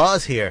got to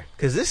pause here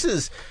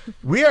because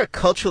we are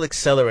cultural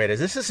accelerators.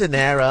 This is an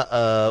era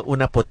of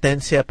una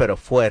potencia pero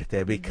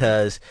fuerte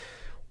because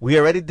we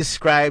already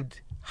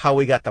described how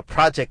we got the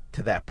project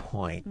to that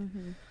point.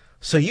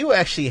 So you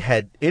actually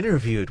had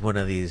interviewed one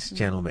of these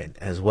gentlemen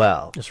as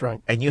well. That's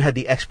right. And you had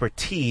the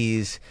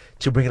expertise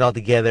to bring it all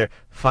together,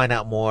 find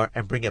out more,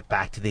 and bring it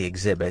back to the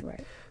exhibit.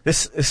 Right.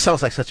 This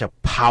sounds like such a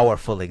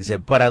powerful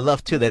exhibit, but I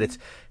love too that it's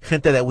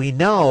gente that we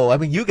know. I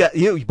mean,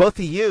 both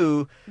of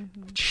you,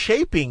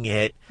 shaping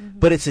it,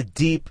 but it's a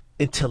deep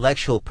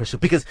intellectual pursuit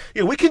because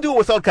we can do it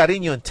without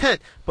cariño intent,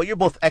 but you're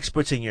both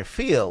experts in your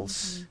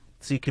fields,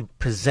 so you can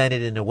present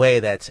it in a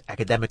way that's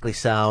academically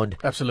sound,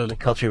 absolutely,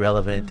 culturally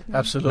relevant.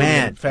 Absolutely.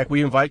 Man. In fact,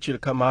 we invite you to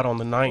come out on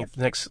the 9th,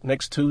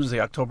 next Tuesday,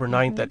 October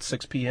 9th at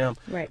 6 p.m.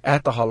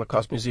 At the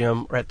Holocaust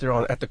Museum, right there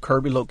at the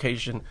Kirby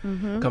location.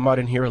 Come out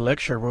and hear a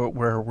lecture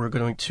where we're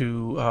going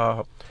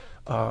to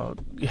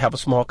have a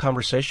small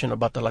conversation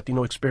about the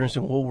Latino experience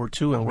in World War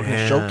II, and we're going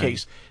to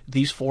showcase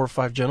these 4 or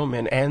 5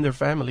 gentlemen and their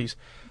families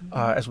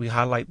as we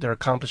highlight their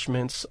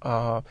accomplishments,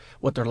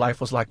 what their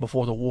life was like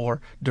before the war,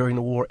 during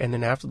the war, and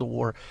then after the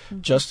war,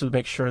 just to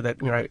make sure that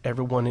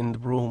everyone in the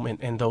room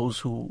and those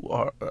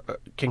who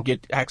can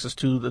get access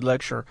to the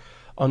lecture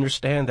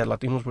understand that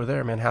Latinos were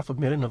there, man.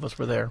 500,000 of us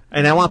were there.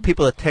 And I want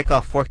people to take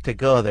off work to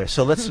go there.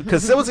 So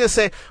because someone's going to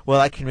say,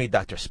 well, I can read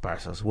Dr.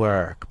 Sparso's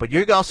work, but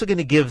you're also going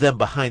to give them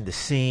behind the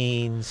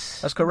scenes.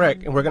 That's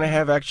correct. And we're going to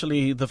have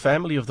actually the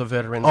family of the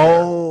veterans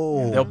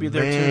there. They'll be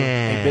there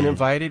too. They've been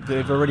invited.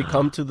 They've already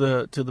come to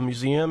the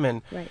museum,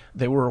 and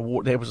they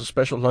were there was a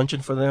special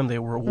luncheon for them. They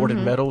were awarded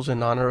medals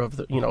in honor of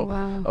the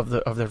of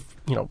their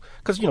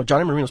because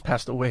Johnny Marino's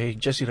passed away,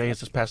 Jesse Reyes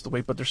has passed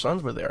away, but their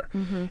sons were there,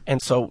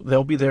 and so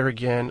they'll be there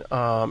again.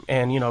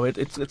 And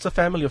it's a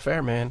family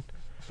affair, man.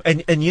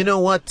 And you know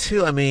what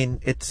too? I mean,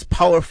 it's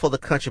powerful the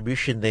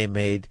contribution they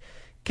made.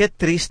 Qué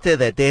triste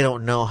that they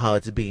don't know how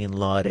it's being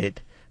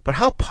lauded, but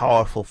how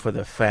powerful for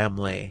the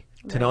family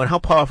to know, and how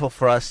powerful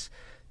for us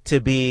to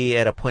be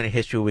at a point in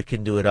history where we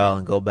can do it all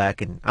and go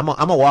back. And I'm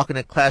a walk in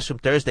a classroom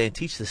Thursday and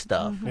teach this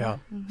stuff.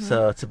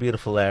 So it's a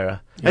beautiful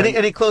era.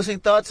 Any closing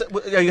thoughts?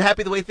 Are you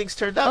happy the way things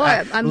turned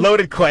out? I'm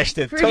loaded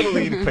question.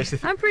 Totally loaded question.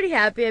 I'm pretty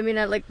happy. I mean,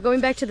 like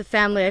going back to the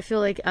family, I feel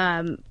like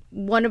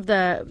one of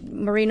the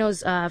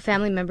Moreno's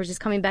family members is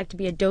coming back to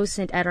be a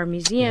docent at our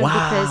museum Wow.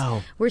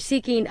 because we're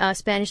seeking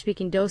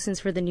Spanish-speaking docents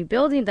for the new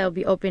building that will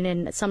be open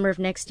in summer of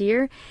next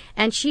year.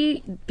 And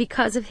she,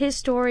 because of his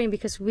story and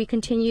because we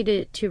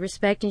continue to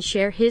respect and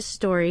share his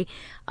story,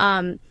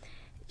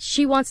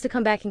 she wants to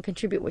come back and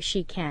contribute what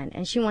she can,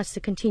 and she wants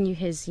to continue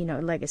his,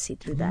 legacy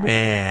through that.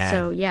 Man.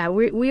 So yeah,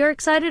 we are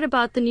excited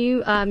about the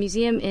new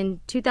museum in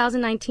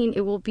 2019.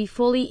 It will be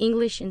fully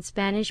English and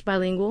Spanish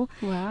bilingual.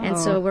 Wow. And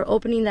so we're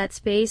opening that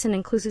space, an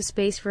inclusive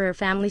space for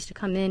families to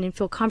come in and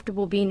feel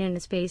comfortable being in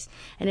a space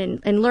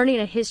and learning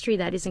a history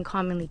that isn't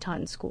commonly taught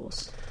in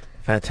schools.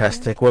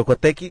 Fantastic work. Well,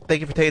 thank you for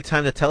taking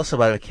time to tell us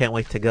about it. I can't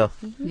wait to go.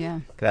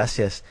 Yeah.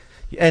 Gracias.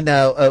 And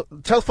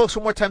tell folks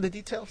one more time the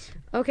details.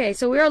 Okay,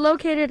 so we are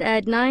located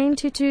at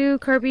 922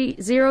 Kirby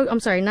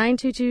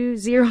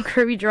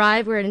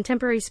Drive. We're in a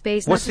temporary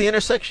space. What's the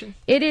intersection?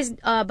 It is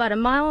about a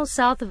mile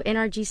south of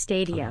NRG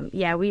Stadium.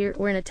 Yeah,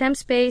 we're in a temp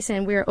space,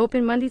 and we're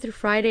open Monday through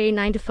Friday,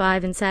 9 to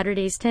 5, and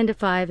Saturdays 10 to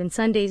 5, and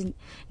Sundays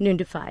noon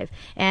to 5.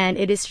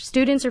 And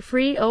students are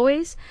free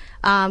always,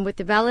 with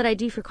the valid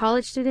ID for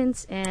college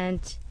students. And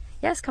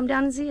yes, come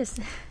down and see us.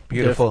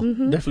 Beautiful.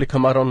 Definitely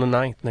come out on the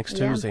 9th, next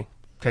Tuesday.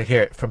 Okay,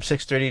 here from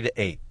 6:30 to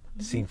 8.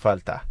 Sin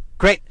falta.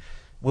 Great.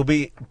 We'll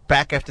be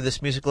back after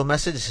this musical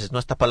message. This is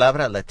Nuestra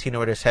Palabra, Latino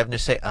Writers Have No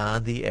Say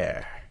on the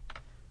air.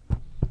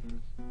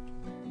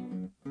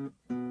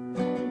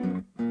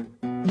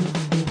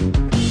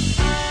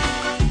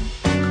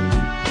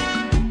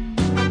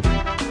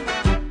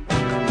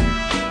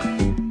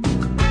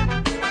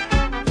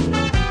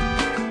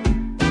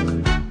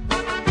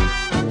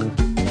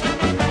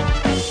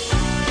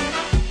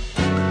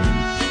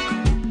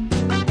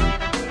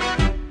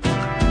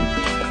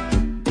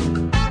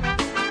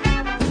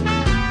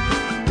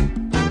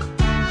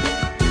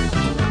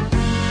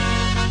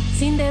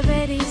 Sin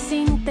deber y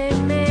sin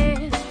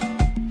temer,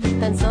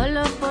 tan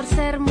solo por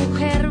ser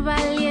mujer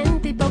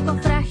valiente y poco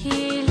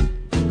frágil,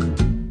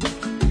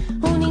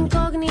 un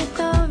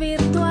incógnito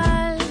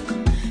virtual,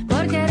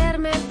 por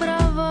quererme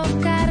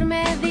provocar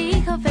me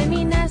dijo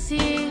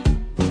feminazi,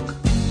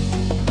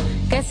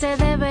 que se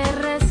debe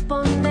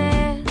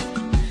responder,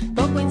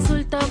 poco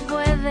insulto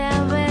puede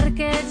haber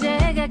que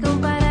llegue a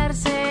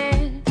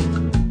compararse,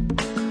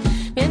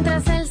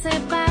 mientras él se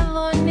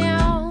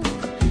pavoneó.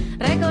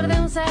 Recordé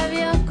un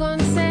sabio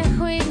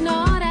consejo,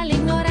 ignora al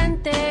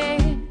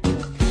ignorante.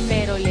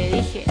 Pero le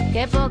dije,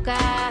 qué poca.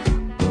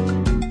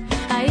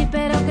 Ay,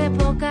 pero qué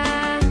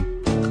poca.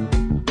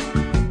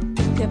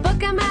 Qué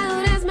poca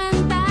madurez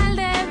mental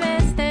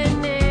debes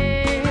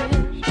tener.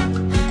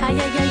 Ay,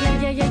 ay, ay,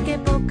 ay, ay, ay, qué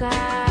poca.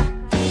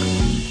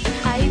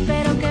 Ay,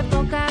 pero qué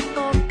poca,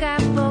 poca,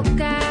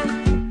 poca.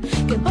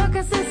 Qué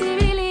poca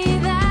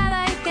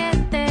sensibilidad hay que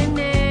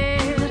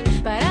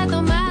tener para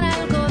tomar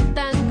algo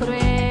tan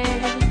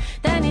cruel,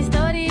 tan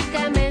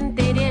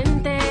históricamente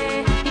hiriente,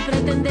 y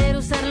pretender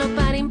usarlo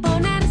para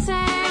imponerse.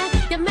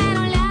 Ya me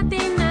lo le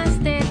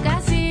atinaste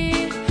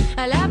casi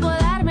al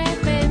apodarme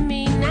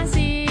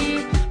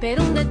feminazi,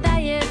 pero un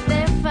detalle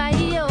te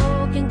falló.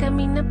 Quien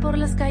camina por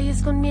las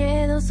calles con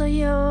miedo soy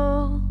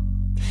yo.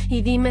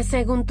 Y dime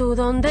según tú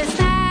dónde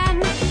están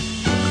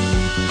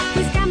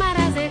mis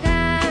cámaras de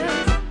gas,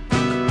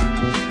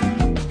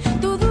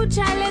 tu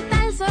ducha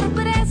letal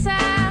sorpresa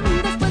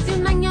después de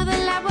un año de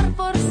labor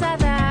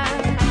forzada.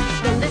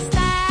 ¿Dónde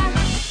está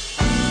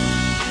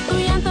tu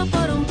llanto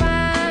por un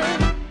pan?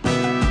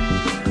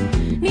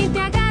 Ni te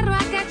agarro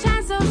a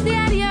cachazos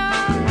diarios,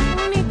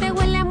 ni te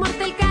huele a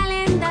muerte el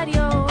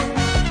calendario.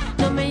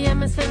 No me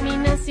llames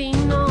feminazi,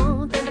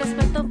 no, ten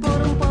respeto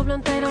por un pueblo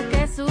entero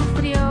que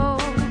sufrió.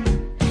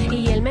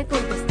 Y él me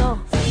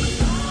contestó.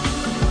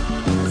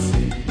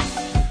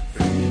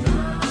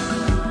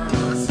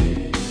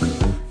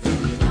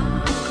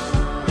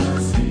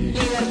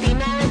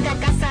 Libertina, vete a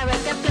casa,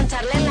 vete a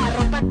plancharle la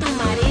ropa a tu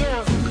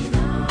marido.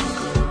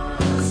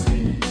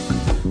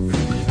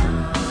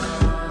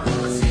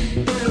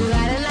 Tu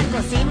lugar es la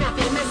cocina,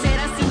 firme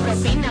cera sin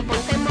propina.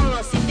 Ponte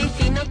modosito y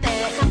fino, te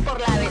dejan por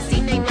la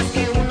vecina. Y no es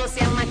que uno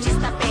sea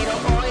machista, pero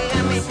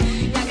óigame,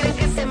 ya creen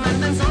que se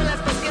mandan solas,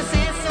 pues ¿qué es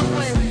eso?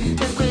 Pues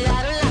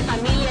descuidaron la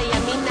familia y a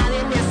mí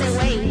nadie me hace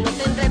güey. No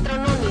tendré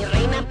trono ni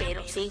reina,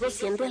 pero sigo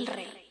siendo el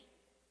rey.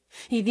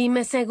 Y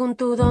dime según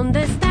tú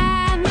dónde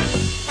están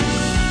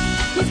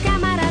mis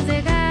cámaras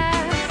de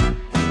gas,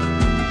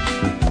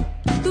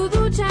 tu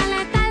ducha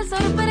letal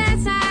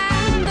sorpresa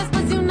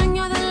después de un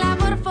año de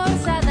labor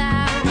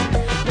forzada.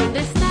 ¿Dónde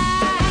está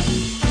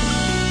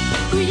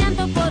tu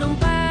llanto por un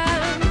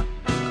pan?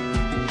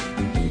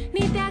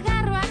 Ni te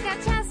agarro a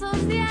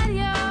cachazos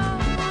diarios,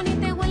 ni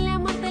te huele a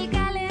muerte el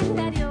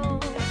calendario.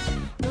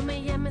 No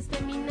me llames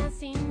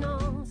feminazi,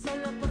 no,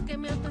 solo porque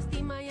mi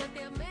autoestima ya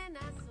te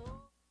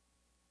amenazó.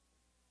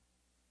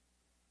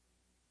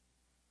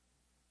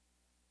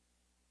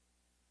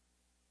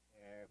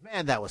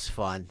 Man, that was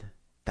fun.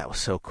 That was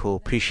so cool.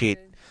 Appreciate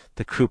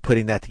the crew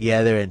putting that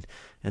together and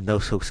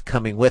those folks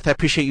coming with. I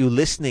appreciate you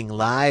listening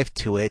live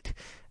to it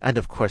and,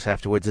 of course,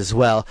 afterwards as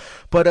well.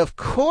 But, of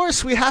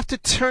course, we have to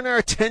turn our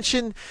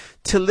attention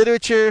to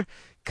literature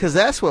because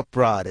that's what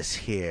brought us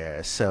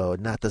here. So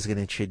Nata's going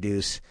to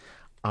introduce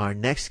our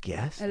next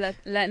guest. A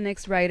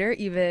Latinx writer,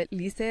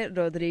 Ivelisse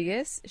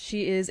Rodriguez.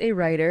 She is a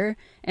writer,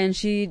 and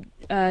she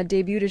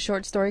debuted a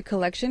short story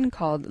collection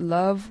called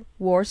Love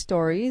War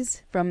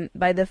Stories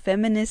by the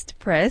Feminist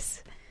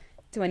Press,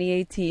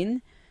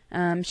 2018.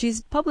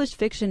 She's published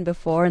fiction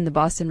before in the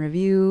Boston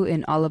Review,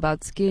 in All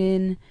About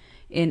Skin,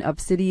 in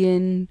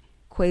Obsidian,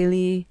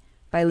 Quayle,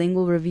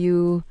 Bilingual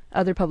Review,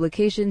 other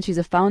publications. She's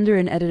a founder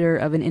and editor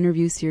of an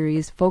interview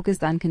series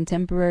focused on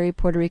contemporary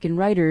Puerto Rican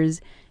writers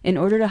in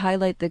order to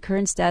highlight the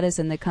current status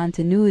and the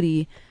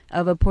continuity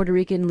of a Puerto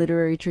Rican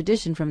literary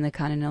tradition from the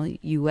continental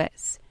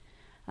U.S.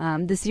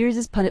 The series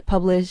is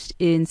published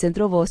in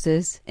Centro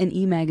Voces, an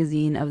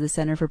e-magazine of the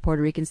Center for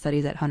Puerto Rican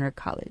Studies at Hunter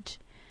College.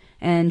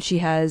 And she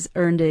has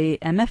earned a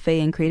MFA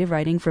in creative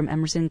writing from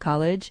Emerson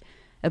College,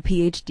 a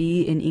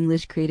PhD in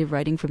English creative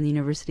writing from the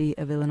University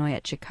of Illinois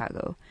at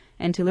Chicago.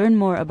 And to learn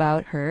more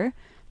about her,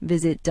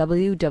 visit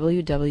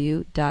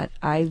www.ivelisse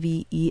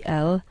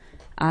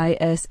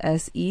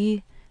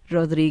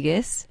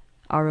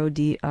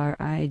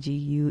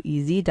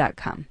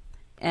Rodriguez.com.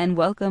 And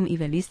welcome,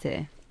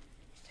 Ivelisse.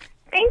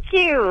 Thank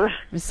you.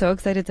 We're so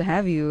excited to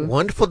have you.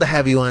 Wonderful to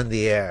have you on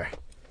the air.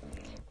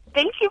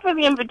 Thank you for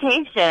the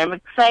invitation. I'm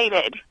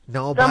excited.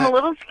 No, so I'm a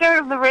little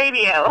scared of the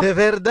radio. De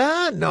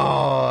verdad?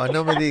 No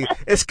me digas.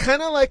 It's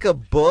kind of like a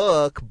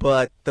book,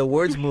 but the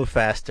words move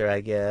faster, I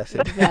guess.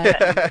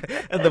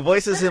 And the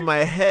voices in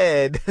my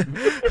head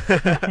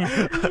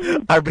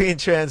are being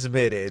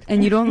transmitted.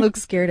 And you don't look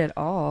scared at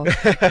all.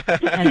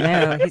 I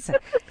know.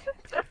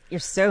 You're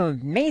so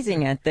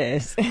amazing at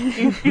this.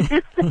 Thank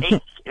you.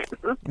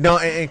 No,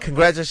 and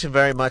congratulations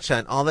very much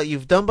on all that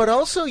you've done, but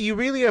also you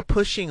really are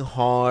pushing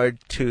hard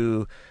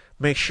to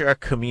make sure our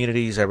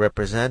communities are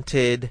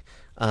represented.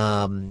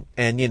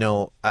 And, you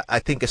know, I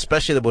think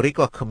especially the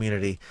Boricua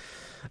community.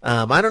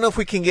 I don't know if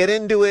we can get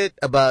into it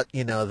about,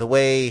 you know, the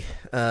way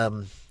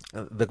the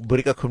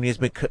Boricua community has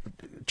been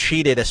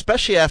treated,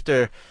 especially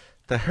after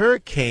the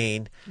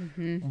hurricane.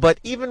 Mm-hmm. But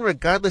even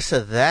regardless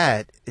of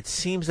that, it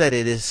seems that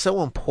it is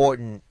so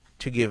important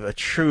to give a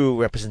true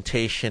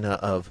representation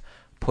of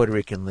Puerto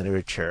Rican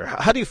literature.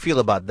 How do you feel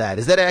about that?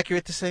 Is that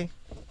accurate to say?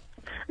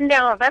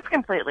 No, that's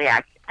completely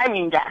accurate. I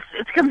mean, yes,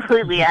 it's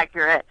completely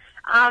accurate.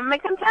 My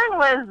concern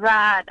was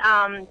that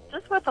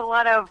just with a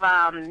lot of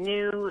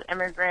new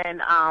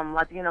immigrant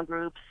Latino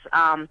groups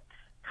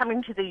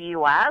coming to the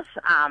U.S.,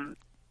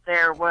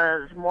 there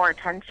was more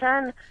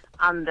attention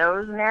on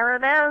those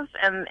narratives,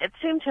 and it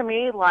seemed to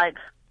me like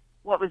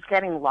what was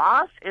getting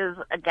lost is,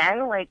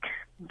 again, like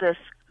this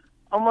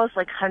almost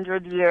like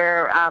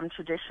 100-year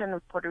tradition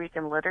of Puerto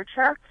Rican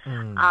literature.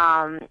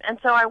 And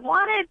so I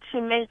wanted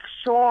to make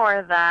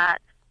sure that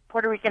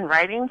Puerto Rican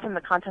writing from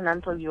the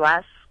continental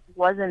U.S.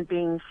 wasn't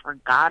being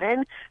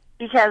forgotten,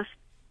 because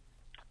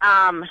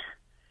the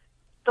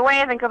way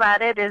I think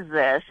about it is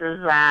this,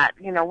 is that,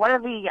 you know, one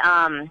of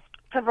the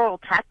pivotal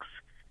texts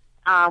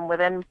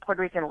within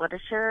Puerto Rican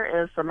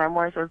literature is the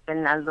Memoirs of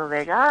Bernardo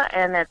Vega,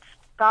 and it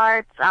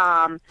starts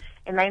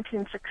in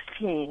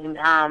 1916,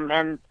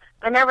 and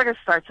the narrative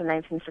starts in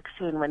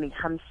 1916 when he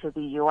comes to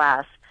the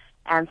U.S.,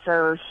 and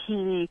so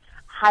he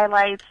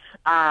highlights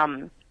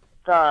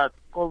the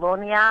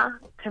Colonia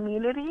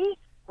community,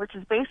 which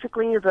is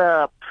basically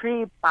the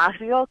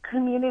pre-barrio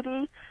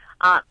community,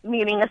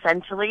 meaning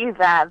essentially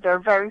that there are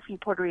very few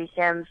Puerto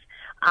Ricans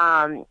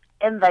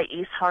in the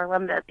East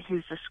Harlem that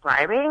he's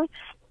describing.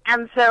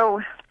 And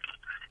so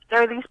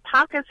there are these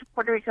pockets of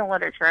Puerto Rican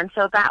literature, and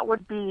so that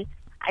would be,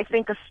 I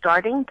think, a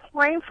starting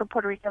point for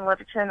Puerto Rican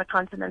literature in the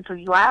continental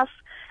U.S.,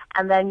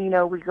 and then, you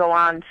know, we go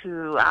on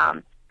to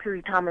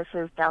Piri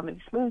Thomas's Down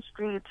East Main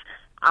Street,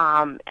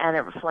 and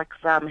it reflects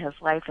his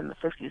life in the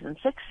 50s and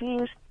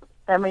 60s.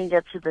 Then we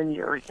get to the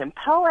Nuyorican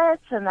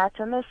poets, and that's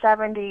in the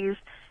 70s.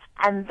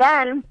 And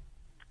then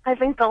I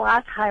think the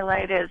last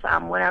highlight is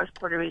When I Was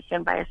Puerto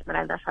Rican by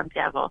Esmeralda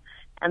Santiago.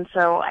 And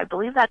so I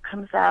believe that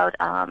comes out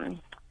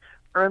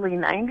early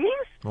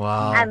 90s.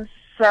 Wow. And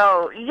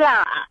so,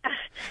 yeah.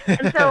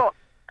 And so...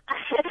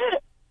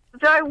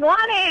 So I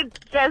wanted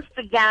just,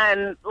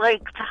 again,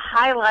 like, to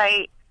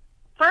highlight,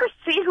 first,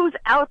 see who's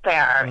out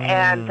there.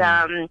 And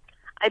I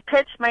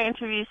pitched my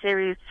interview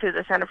series to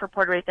the Center for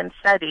Puerto Rican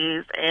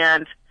Studies,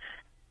 and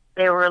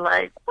they were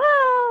like,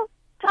 well,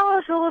 tell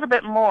us a little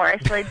bit more.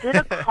 So I did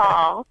a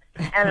call,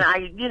 and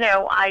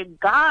I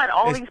got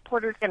all these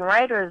Puerto Rican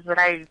writers that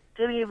I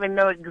didn't even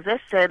know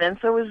existed. And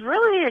so it was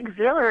really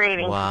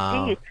exhilarating to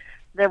see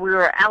that we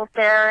were out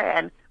there,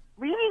 and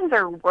reading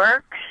their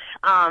work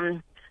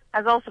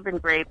has also been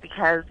great,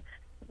 because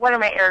one of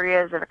my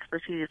areas of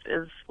expertise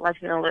is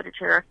Latino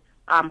literature,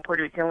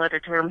 Puerto Rican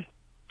literature.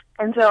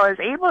 And so I was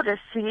able to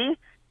see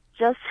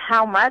just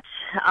how much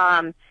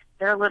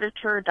their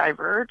literature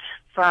diverged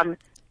from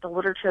the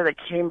literature that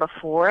came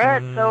before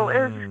it. So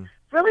it was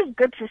really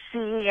good to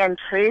see and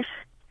trace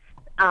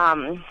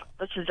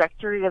the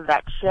trajectory of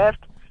that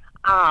shift.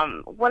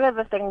 One of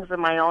the things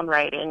in my own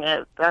writing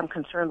that I'm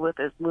concerned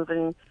with is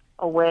moving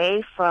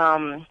away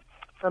from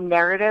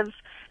narratives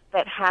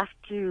that have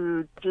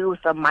to do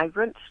with a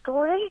migrant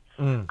story.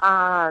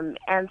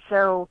 And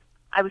so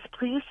I was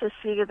pleased to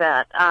see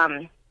that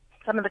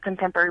some of the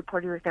contemporary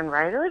Puerto Rican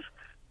writers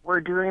were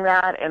doing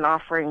that and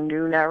offering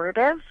new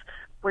narratives,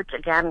 which,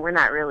 again, we're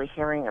not really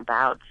hearing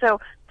about.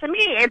 So to me,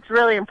 it's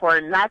really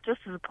important, not just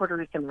as a Puerto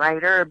Rican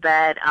writer,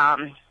 but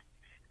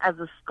as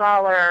a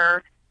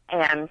scholar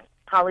and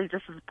probably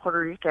just as a Puerto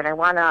Rican, I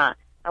want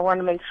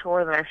to make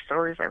sure that our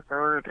stories are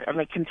heard and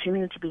they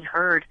continue to be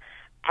heard.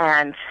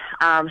 And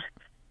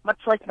much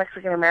like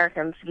Mexican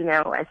Americans,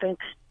 I think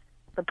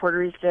the Puerto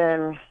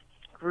Rican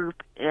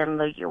group in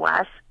the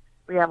U.S.,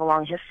 we have a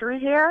long history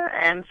here,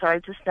 and so I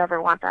just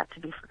never want that to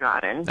be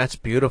forgotten. That's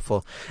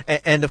beautiful.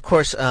 And of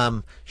course,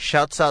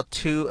 shouts out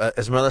to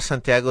Esmeralda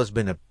Santiago has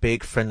been a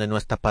big friend of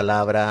Nuestra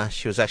Palabra.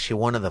 She was actually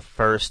one of the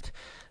first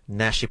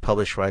nationally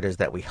published writers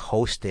that we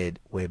hosted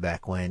way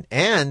back when.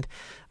 And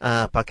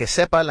pa que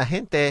sepa la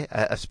gente,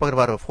 I've spoken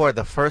about it before,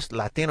 the first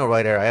Latino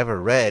writer I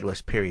ever read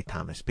was Piri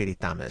Thomas.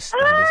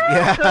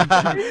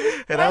 Yeah.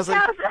 And I was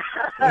like,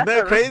 isn't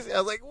that crazy? I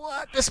was like,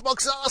 what? This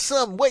book's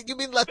awesome. Wait, you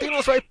mean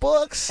Latinos write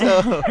books?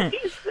 So,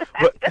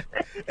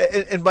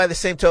 and by the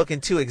same token,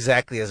 too,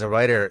 exactly, as a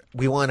writer,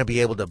 we want to be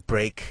able to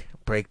break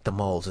the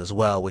molds as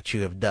well, which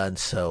you have done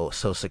so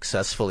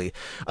successfully.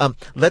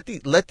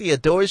 Letty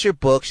adores your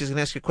book. She's going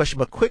to ask you a question,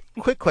 but quick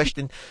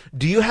question.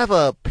 Do you have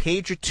a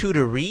page or two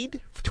to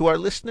read to our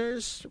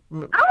listeners?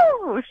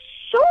 Oh,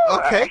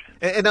 sure. Okay.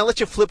 And I'll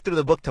let you flip through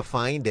the book to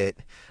find it.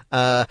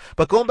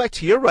 But going back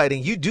to your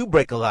writing, you do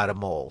break a lot of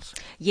molds.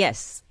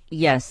 Yes.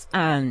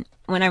 When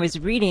I was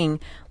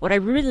reading, what I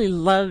really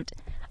loved,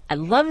 I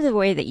love the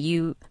way that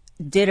you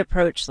did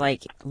approach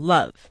like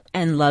love,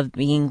 and love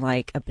being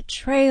like a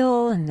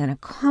betrayal and then a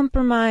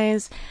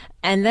compromise.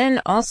 And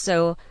then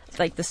also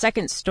like the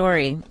second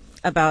story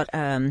about,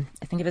 I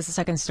think it was the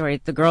second story,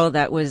 the girl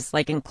that was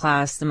like in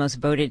class, the most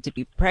voted to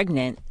be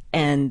pregnant.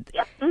 And,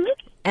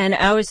 and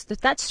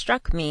that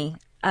struck me,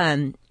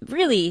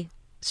 really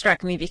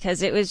struck me,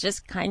 because it was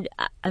just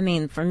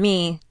for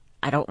me,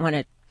 I don't want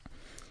to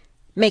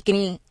make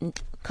any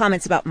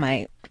comments about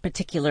my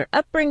particular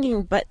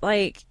upbringing, but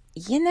like,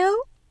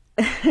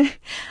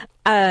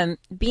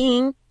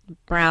 being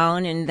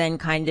brown and then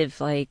kind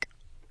of like,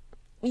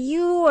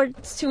 you are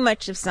too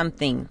much of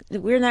something.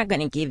 We're not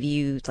going to give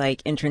you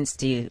like entrance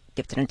to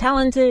gifted and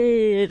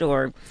talented,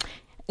 or,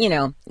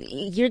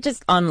 you're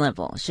just on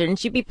level.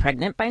 Shouldn't you be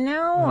pregnant by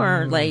now?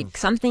 Or like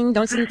something,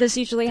 doesn't this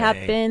usually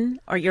happen?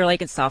 Or you're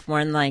like a sophomore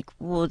and like,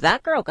 well,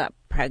 that girl got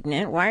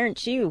pregnant. Why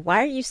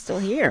are you still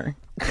here?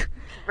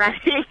 Right.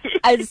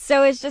 And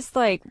so it's just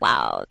like,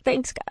 wow,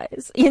 thanks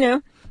guys,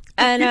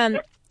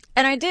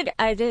 and I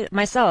did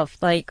myself,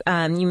 like,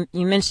 you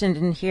mentioned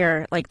in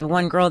here, like the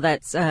one girl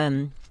that's,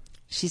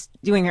 she's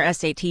doing her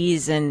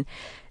SATs, and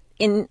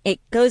it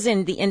goes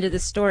in the end of the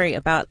story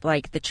about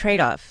like the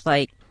trade-off.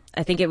 Like,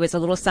 I think it was a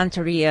little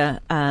Santeria,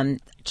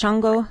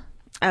 Chango.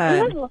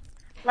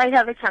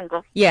 Lighthouse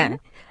Chango. Yeah.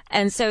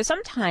 And so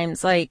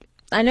sometimes, like,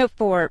 I know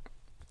for,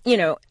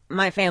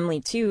 my family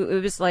too,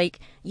 it was like,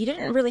 you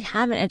didn't really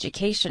have an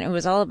education. It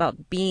was all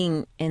about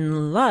being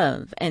in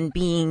love and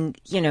being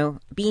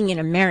in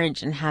a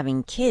marriage and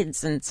having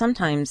kids. And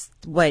sometimes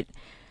what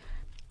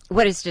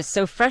is just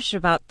so fresh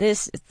about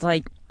this, it's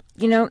like,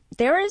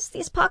 there is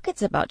these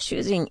pockets about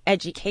choosing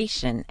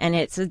education, and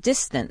it's a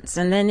distance.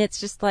 And then it's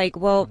just like,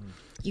 well,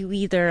 you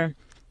either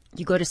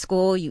you go to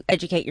school, you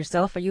educate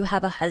yourself, or you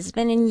have a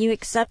husband and you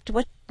accept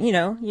what,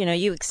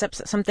 you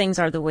accept some things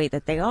are the way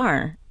that they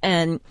are.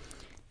 And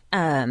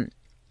and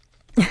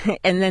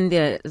then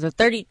the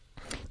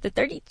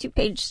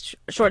 32-page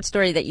short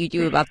story that you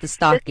do about the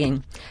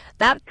stalking,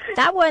 that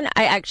one,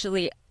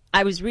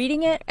 I was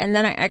reading it, and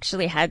then I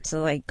actually had to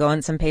like go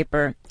on some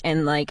paper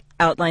and like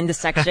outline the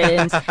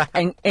sections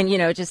and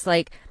just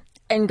like,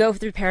 and go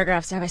through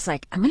paragraphs. And I was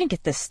like, I'm going to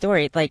get this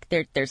story. Like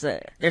there's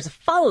a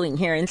following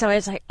here. And so I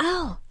was like,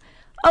 oh,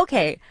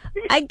 okay,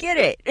 I get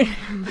it.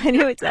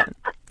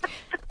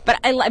 But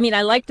I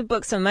liked the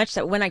book so much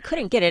that when I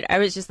couldn't get it, I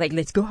was just like,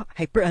 let's go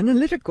hyper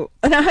analytical.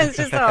 And I was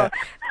just all,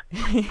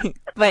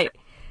 but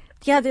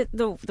yeah,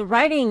 the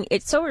writing,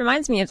 it so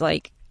reminds me of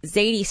like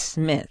Zadie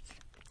Smith.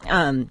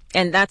 And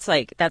that's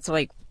like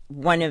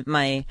one of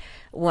my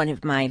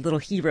little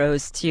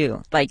heroes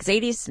too. Like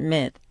Zadie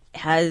Smith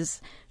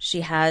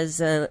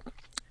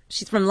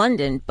she's from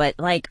London, but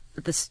like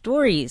the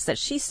stories that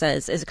she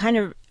says is kind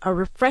of are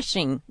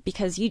refreshing,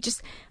 because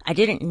I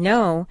didn't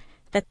know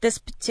that this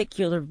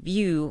particular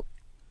view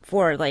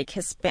for like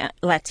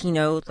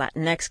Latino,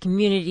 Latinx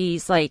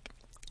communities, like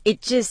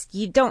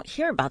you don't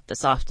hear about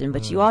this often,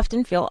 but you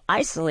often feel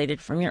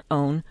isolated from your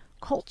own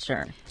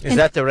culture. Is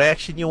that the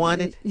reaction you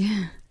wanted?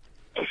 Yeah.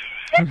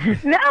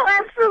 No,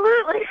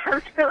 absolutely.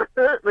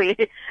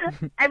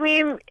 I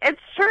mean,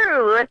 it's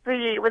true with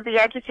the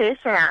education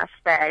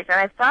aspect, and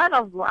I thought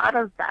a lot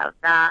about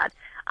that.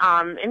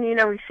 And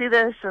we see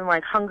this in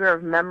like Hunger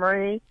of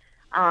Memory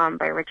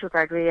by Richard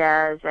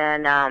Rodriguez,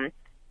 and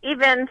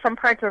even some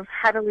parts of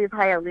How to Leave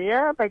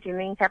Hialeah by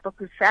Janine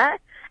Capel-Cusette.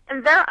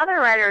 And there are other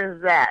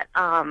writers that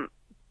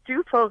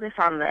do focus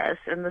on this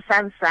in the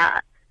sense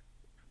that,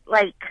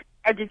 like,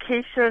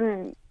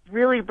 education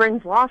really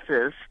brings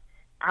losses.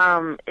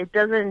 It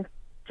doesn't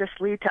just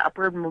lead to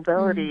upward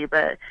mobility,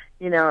 but,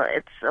 you know,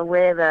 it's a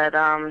way that,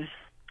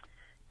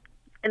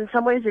 in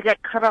some ways you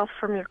get cut off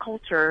from your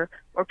culture,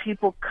 or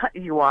people cut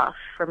you off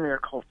from your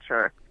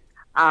culture.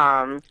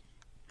 So,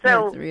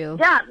 That's real.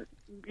 yeah.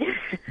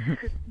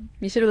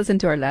 You should have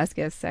listened to our last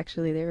guests.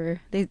 Actually,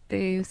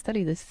 they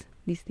study these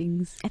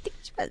things. I think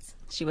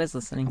she was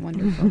listening.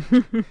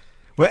 Wonderful.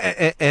 Well,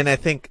 and I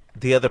think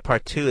the other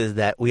part too is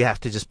that we have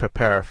to just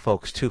prepare our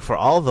folks too for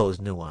all those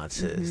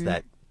nuances.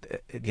 That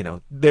you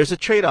know, there's a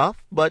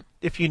trade-off, but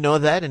if you know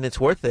that and it's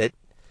worth it,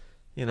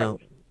 you know,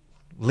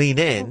 lean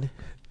in.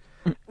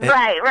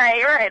 Right.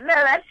 No,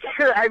 that's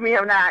true. I mean,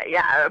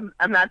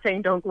 I'm not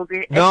saying don't go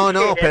get No,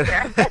 educated.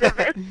 There are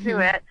benefits to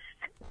it.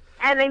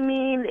 And I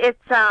mean, it's,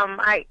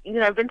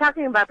 I've been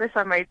talking about this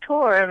on my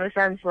tour in the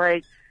sense,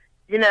 like,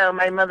 you know,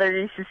 my mother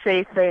used to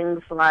say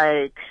things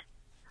like,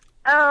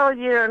 oh,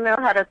 you don't know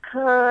how to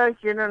cook,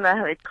 you don't know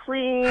how to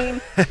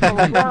clean, blah,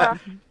 blah, blah.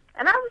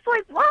 And I was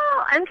like,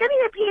 well, I'm getting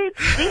a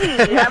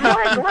PhD. I'm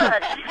like,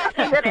 look,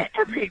 I'm good at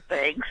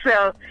everything.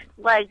 So,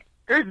 like,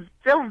 there's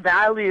still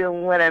value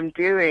in what I'm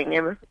doing,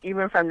 even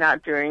if I'm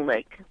not doing,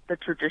 like, the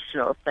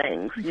traditional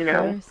things, you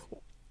know?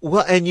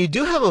 Well, and you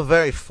do have a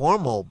very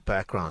formal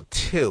background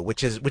too,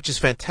 which is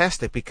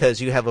fantastic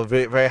because you have a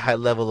very, very high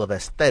level of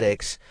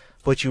aesthetics,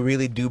 but you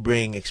really do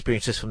bring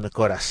experiences from the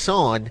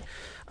corazón.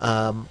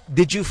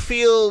 Did you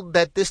feel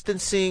that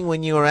distancing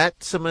when you were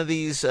at some of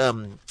these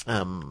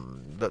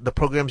the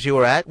programs you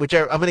were at, which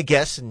are, I'm going to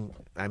guess, and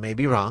I may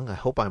be wrong, I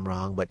hope I'm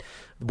wrong, but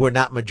we're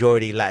not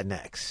majority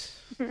Latinx?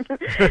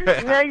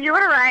 No, you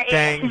were right.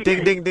 Dang,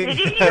 ding, ding, ding.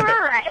 You were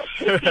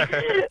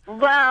right.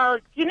 Well,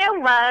 you know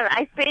what?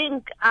 I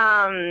think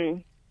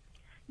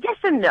yes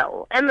and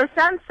no. In the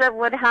sense that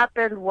what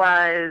happened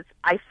was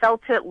I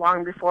felt it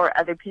long before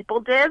other people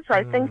did. So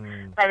I think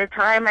by the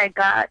time I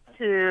got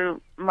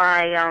to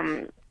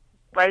my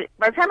by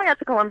the time I got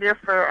to Columbia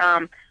for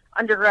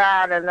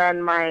undergrad and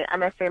then my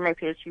MFA, my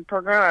PhD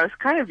program, I was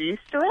kind of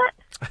used to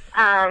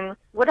it.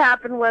 What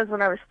happened was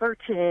when I was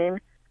 13.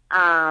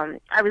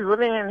 I was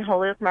living in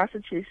Holyoke,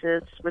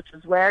 Massachusetts, which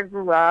is where I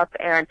grew up,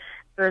 and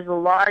there's a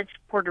large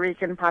Puerto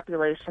Rican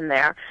population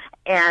there.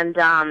 And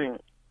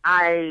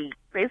I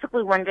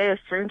basically one day a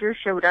stranger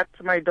showed up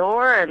to my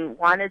door and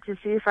wanted to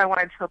see if I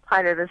wanted to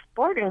apply to this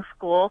boarding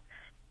school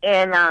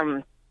in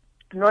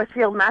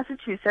Northfield,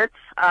 Massachusetts.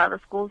 The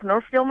school's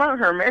Northfield Mount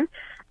Hermon.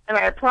 And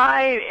I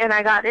applied and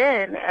I got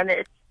in, and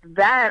it's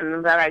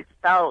then that I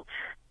felt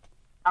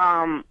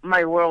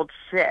my world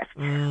shift.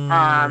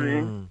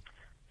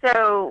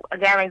 So,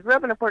 again, I grew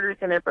up in a Puerto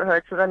Rican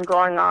neighborhood, so then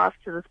going off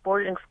to this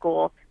boarding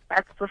school,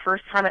 that's the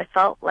first time I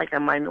felt like a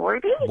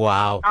minority.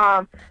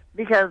 Wow.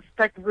 Because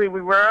technically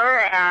we were,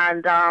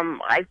 and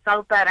I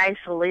felt that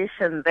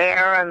isolation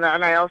there, and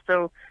then I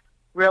also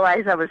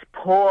realized I was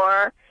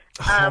poor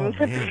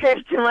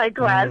compared to my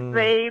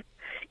classmates.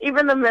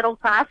 Even the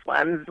middle-class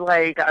ones,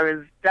 like, I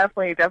was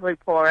definitely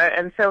poor.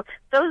 And so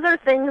those are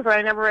things that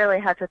I never really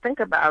had to think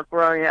about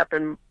growing up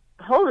in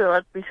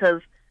Holyoke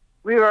because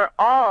we were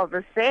all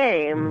the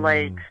same.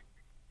 Like,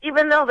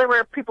 even though there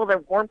were people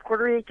that weren't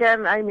Puerto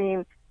Rican, I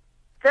mean,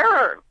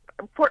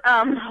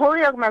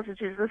 Holyoke,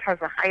 Massachusetts has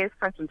the highest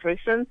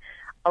concentration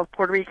of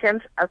Puerto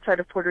Ricans outside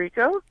of Puerto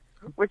Rico,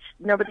 which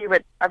nobody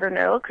would ever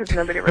know because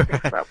nobody ever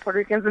thinks about Puerto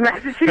Ricans in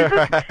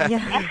Massachusetts.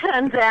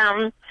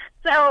 And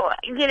so,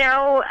 you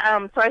know,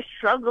 so I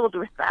struggled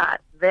with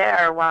that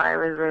there while I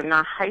was in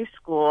high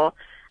school.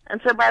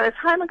 And so by the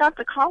time I got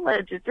to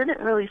college, it didn't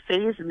really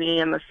faze me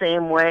in the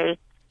same way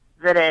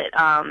that it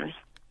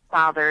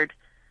bothered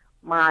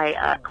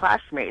my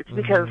classmates,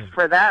 because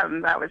for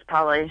them that was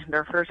probably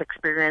their first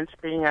experience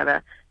being at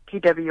a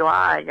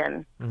PWI,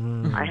 and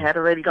I had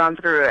already gone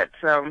through it.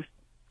 So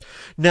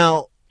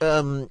now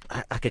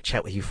I could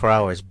chat with you for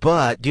hours,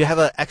 but do you have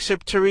an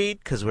excerpt to read?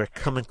 Because we're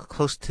coming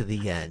close to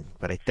the end,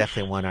 but I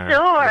definitely want our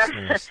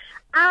listeners.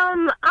 I'll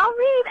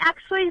read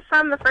actually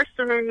from the first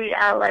story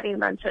Letty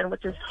mentioned,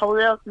 which is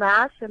Holyoke,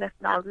 Mass. and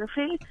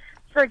ethnography.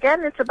 So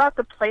again, it's about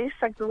the place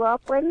I grew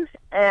up in,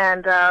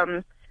 and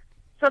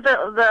so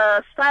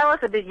the style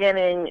at the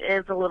beginning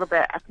is a little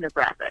bit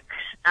ethnographic.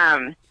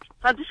 So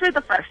I'll just read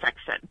the first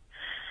section,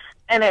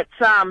 and it's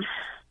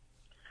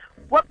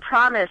what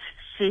promise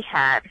she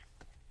had.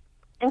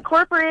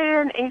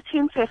 Incorporated in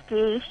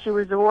 1850, she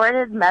was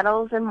awarded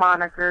medals and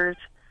monikers,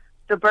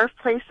 the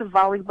birthplace of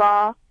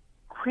volleyball,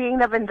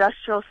 queen of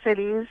industrial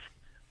cities.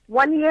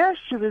 One year,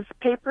 she was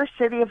paper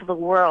city of the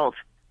world.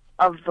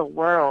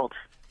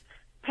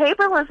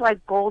 Paper was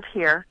like gold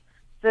here.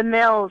 The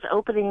mills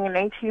opening in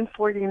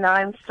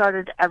 1849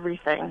 started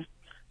everything.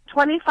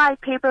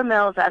 25 paper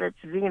mills at its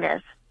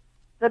zenith.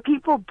 The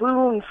people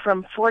boomed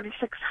from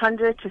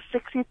 4,600 to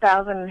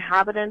 60,000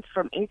 inhabitants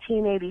from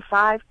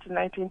 1885 to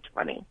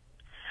 1920.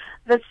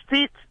 The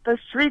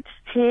streets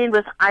teemed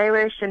with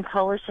Irish and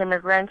Polish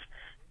immigrants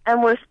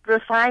and with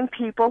refined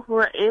people who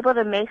were able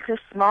to make this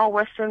small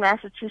western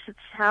Massachusetts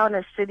town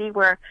a city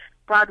where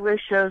Broadway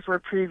shows were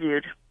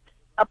previewed.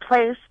 a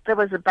place that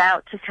was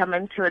about to come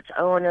into its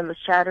own in the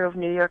shadow of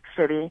New York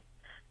City,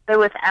 though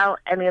without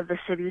any of the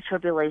city's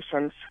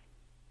tribulations.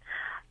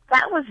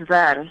 That was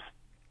then.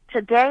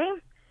 Today,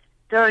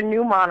 there are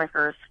new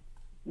monikers,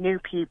 new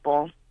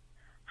people.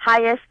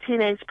 Highest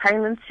teenage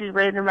pregnancy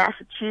rate in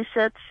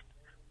Massachusetts,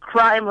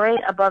 crime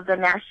rate above the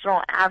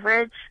national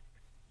average,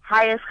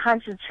 highest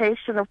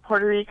concentration of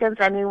Puerto Ricans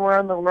anywhere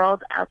in the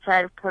world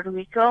outside of Puerto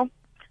Rico,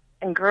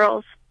 and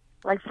girls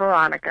like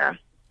Veronica.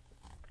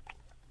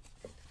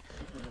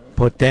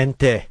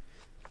 Potente.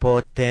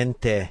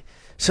 Potente.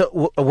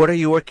 So, what are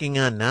you working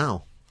on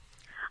now?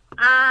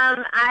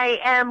 I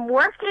am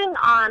working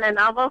on a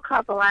novel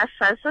called The Last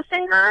Salsa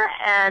Singer,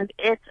 and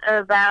it's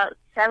about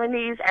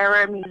 70s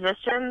era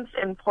musicians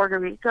in Puerto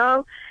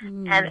Rico,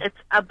 and it's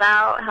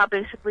about how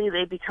basically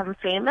they become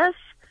famous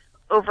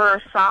over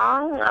a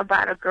song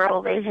about a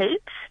girl they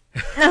hate.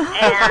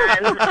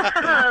 And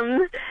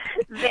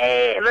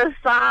the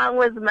song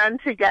was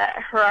meant to get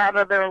her out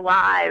of their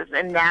lives,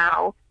 and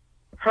now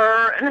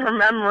her and her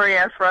memory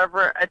are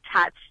forever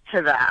attached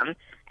to them.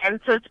 And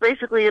so it's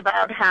basically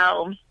about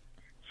how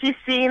she's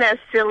seen as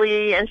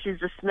silly and she's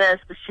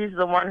dismissed, but she's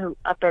the one who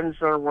upends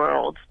their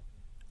world.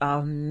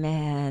 Oh,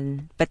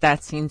 man. But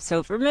that seems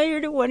so familiar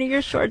to one of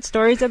your short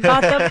stories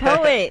about the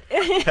poet.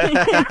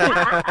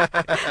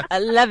 I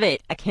love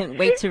it. I can't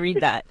wait to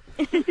read that.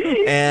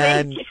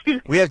 And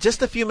we have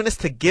just a few minutes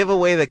to give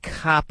away the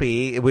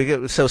copy.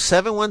 So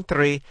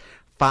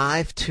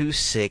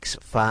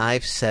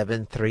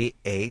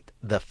 713-526-5738.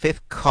 The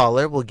fifth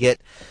caller will get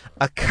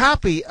a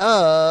copy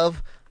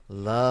of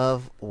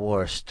Love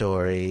War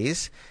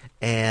Stories.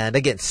 And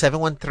again,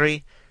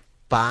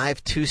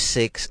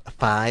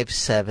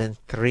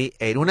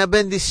 713-526-5738. Una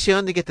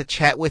bendición to get to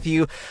chat with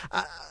you.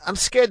 I'm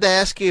scared to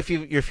ask you if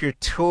your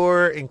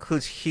tour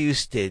includes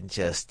Houston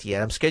just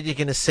yet. I'm scared you're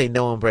going to say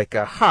no and break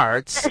our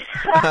hearts.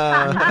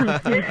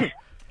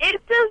 It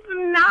does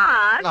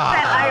not,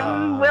 but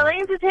I'm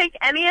willing to take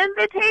any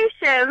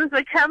invitations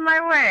that come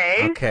my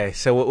way. Okay,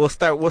 so we'll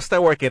start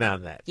working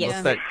on that.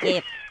 Yes.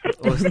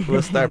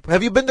 We'll start.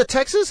 Have you been to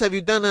Texas? Have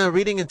you done a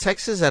reading in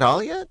Texas at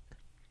all yet?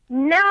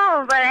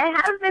 No, but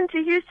I have been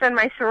to Houston.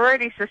 My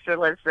sorority sister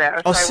lives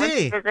there. Oh, so I went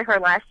see. to visit her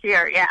last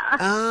year, yeah.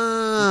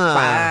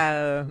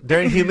 Wow.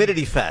 During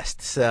Humidity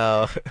Fest,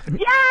 so.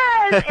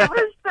 Yes, it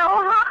was so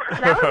hot.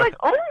 And I was like,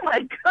 oh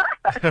my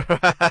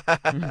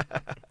God.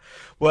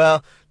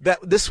 Well,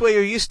 this way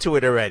you're used to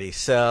it already,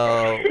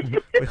 so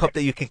we hope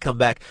that you can come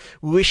back.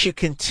 We wish you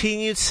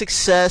continued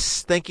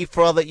success. Thank you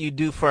for all that you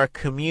do for our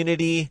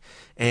community,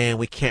 and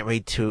we can't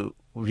wait to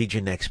read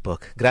your next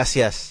book.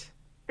 Gracias.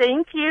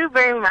 Thank you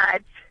very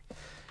much.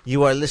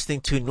 You are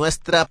listening to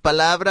Nuestra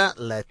Palabra,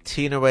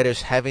 Latino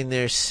writers having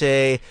their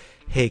say.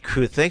 Hey,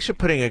 crew, thanks for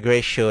putting a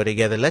great show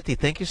together. Letty,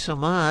 thank you so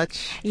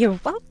much. You're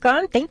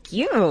welcome. Thank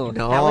you. No,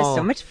 that was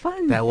so much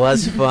fun. That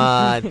was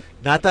fun.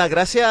 Nata,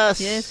 gracias.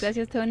 Yes,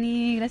 gracias,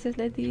 Tony. Gracias,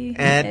 Letty.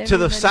 And to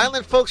the Everybody.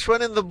 silent folks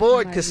running the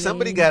board, because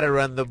somebody got to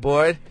run the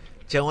board.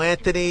 Joe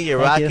Anthony,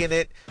 you're Thank rocking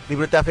it.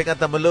 Libro Tafe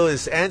Cantamalu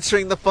is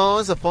answering the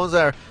phones. The phones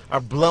are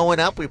blowing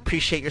up. We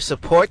appreciate your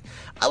support.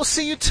 I will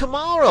see you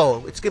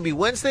tomorrow. It's going to be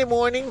Wednesday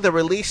morning, the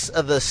release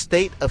of the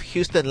State of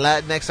Houston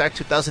Latinx Act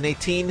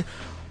 2018.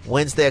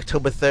 Wednesday,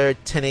 October 3rd,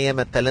 10 a.m.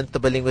 at Talento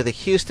Bilingüe de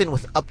Houston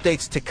with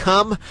updates to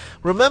come.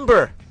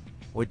 Remember,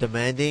 we're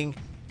demanding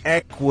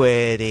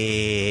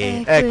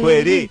equity.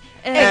 Equity.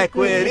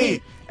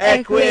 Equity.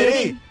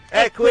 Equity.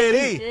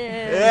 Equity.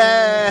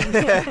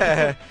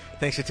 Yeah.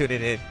 Thanks for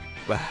tuning in.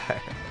 Bye.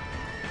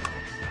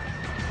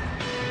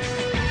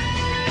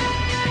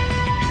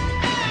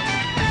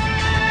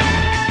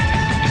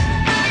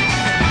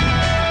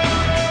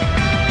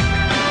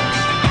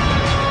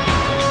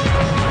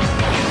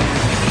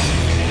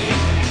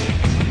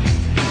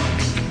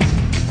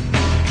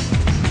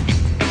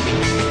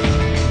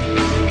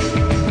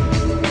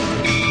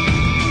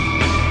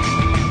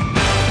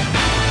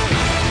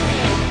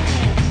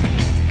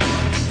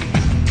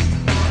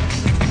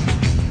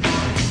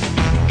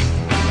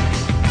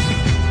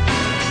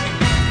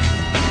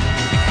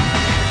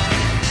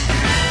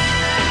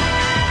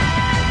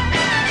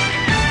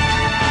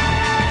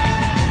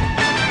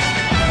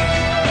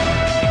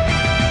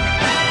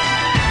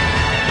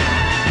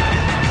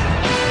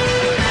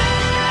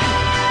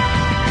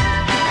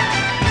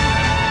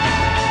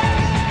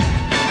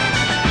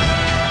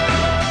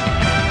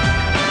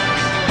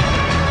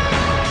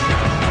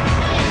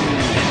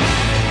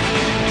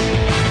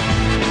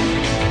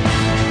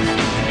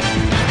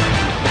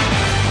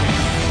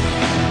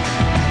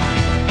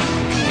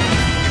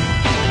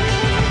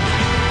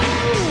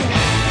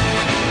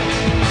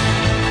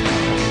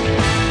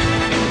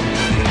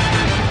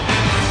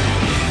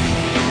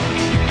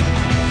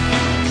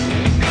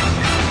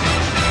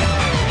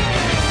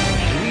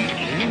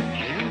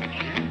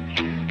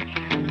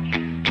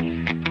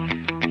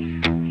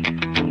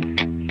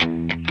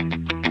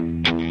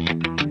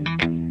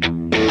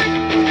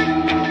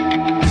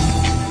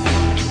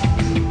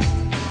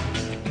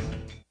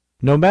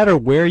 No matter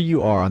where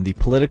you are on the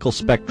political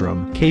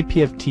spectrum,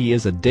 KPFT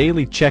is a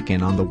daily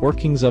check-in on the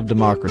workings of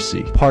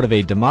democracy. Part of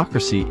a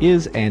democracy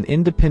is an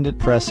independent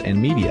press and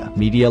media.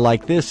 Media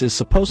like this is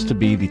supposed to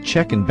be the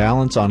check and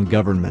balance on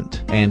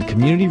government. And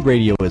community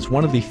radio is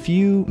one of the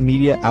few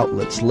media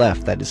outlets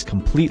left that is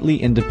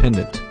completely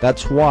independent.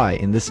 That's why,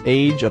 in this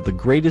age of the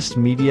greatest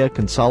media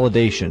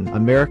consolidation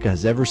America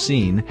has ever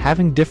seen,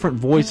 having different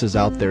voices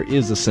out there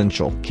is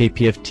essential.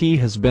 KPFT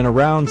has been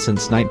around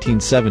since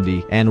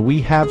 1970, and we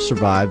have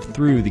survived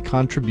through the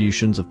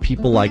contributions of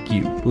people like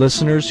you.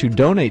 Listeners who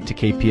donate to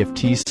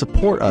KPFT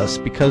support us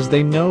because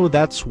they know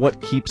that's what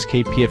keeps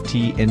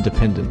KPFT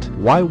independent.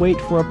 Why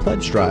wait for a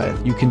pledge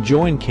drive? You can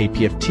join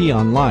KPFT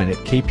online at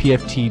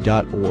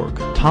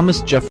kpft.org.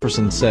 Thomas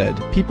Jefferson said,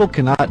 "People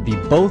cannot be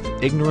both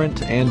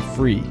ignorant and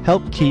free."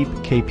 Help keep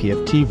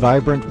KPFT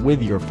vibrant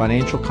with your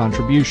financial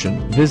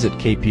contribution. Visit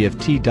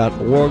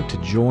kpft.org to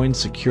join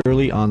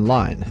securely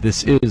online.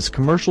 This is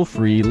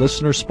commercial-free,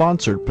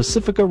 listener-sponsored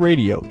Pacifica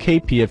Radio,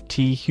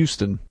 KPFT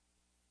Houston.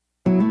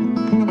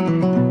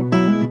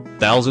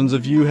 Thousands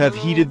of you have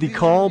heeded the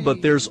call,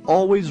 but there's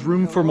always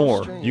room for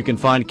more. You can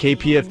find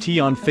KPFT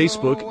on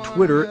Facebook,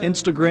 Twitter,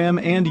 Instagram,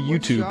 and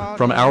YouTube.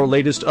 From our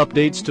latest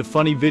updates to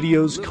funny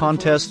videos,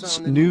 contests,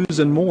 news,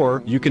 and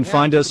more, you can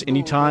find us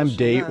anytime,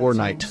 day or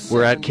night.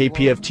 We're at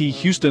KPFT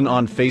Houston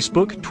on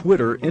Facebook,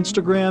 Twitter,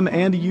 Instagram,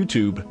 and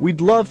YouTube.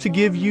 We'd love to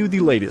give you the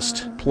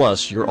latest.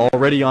 Plus, you're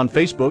already on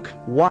Facebook.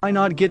 Why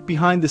not get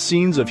behind the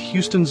scenes of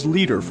Houston's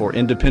leader for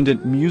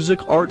independent music,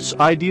 arts,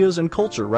 ideas, and culture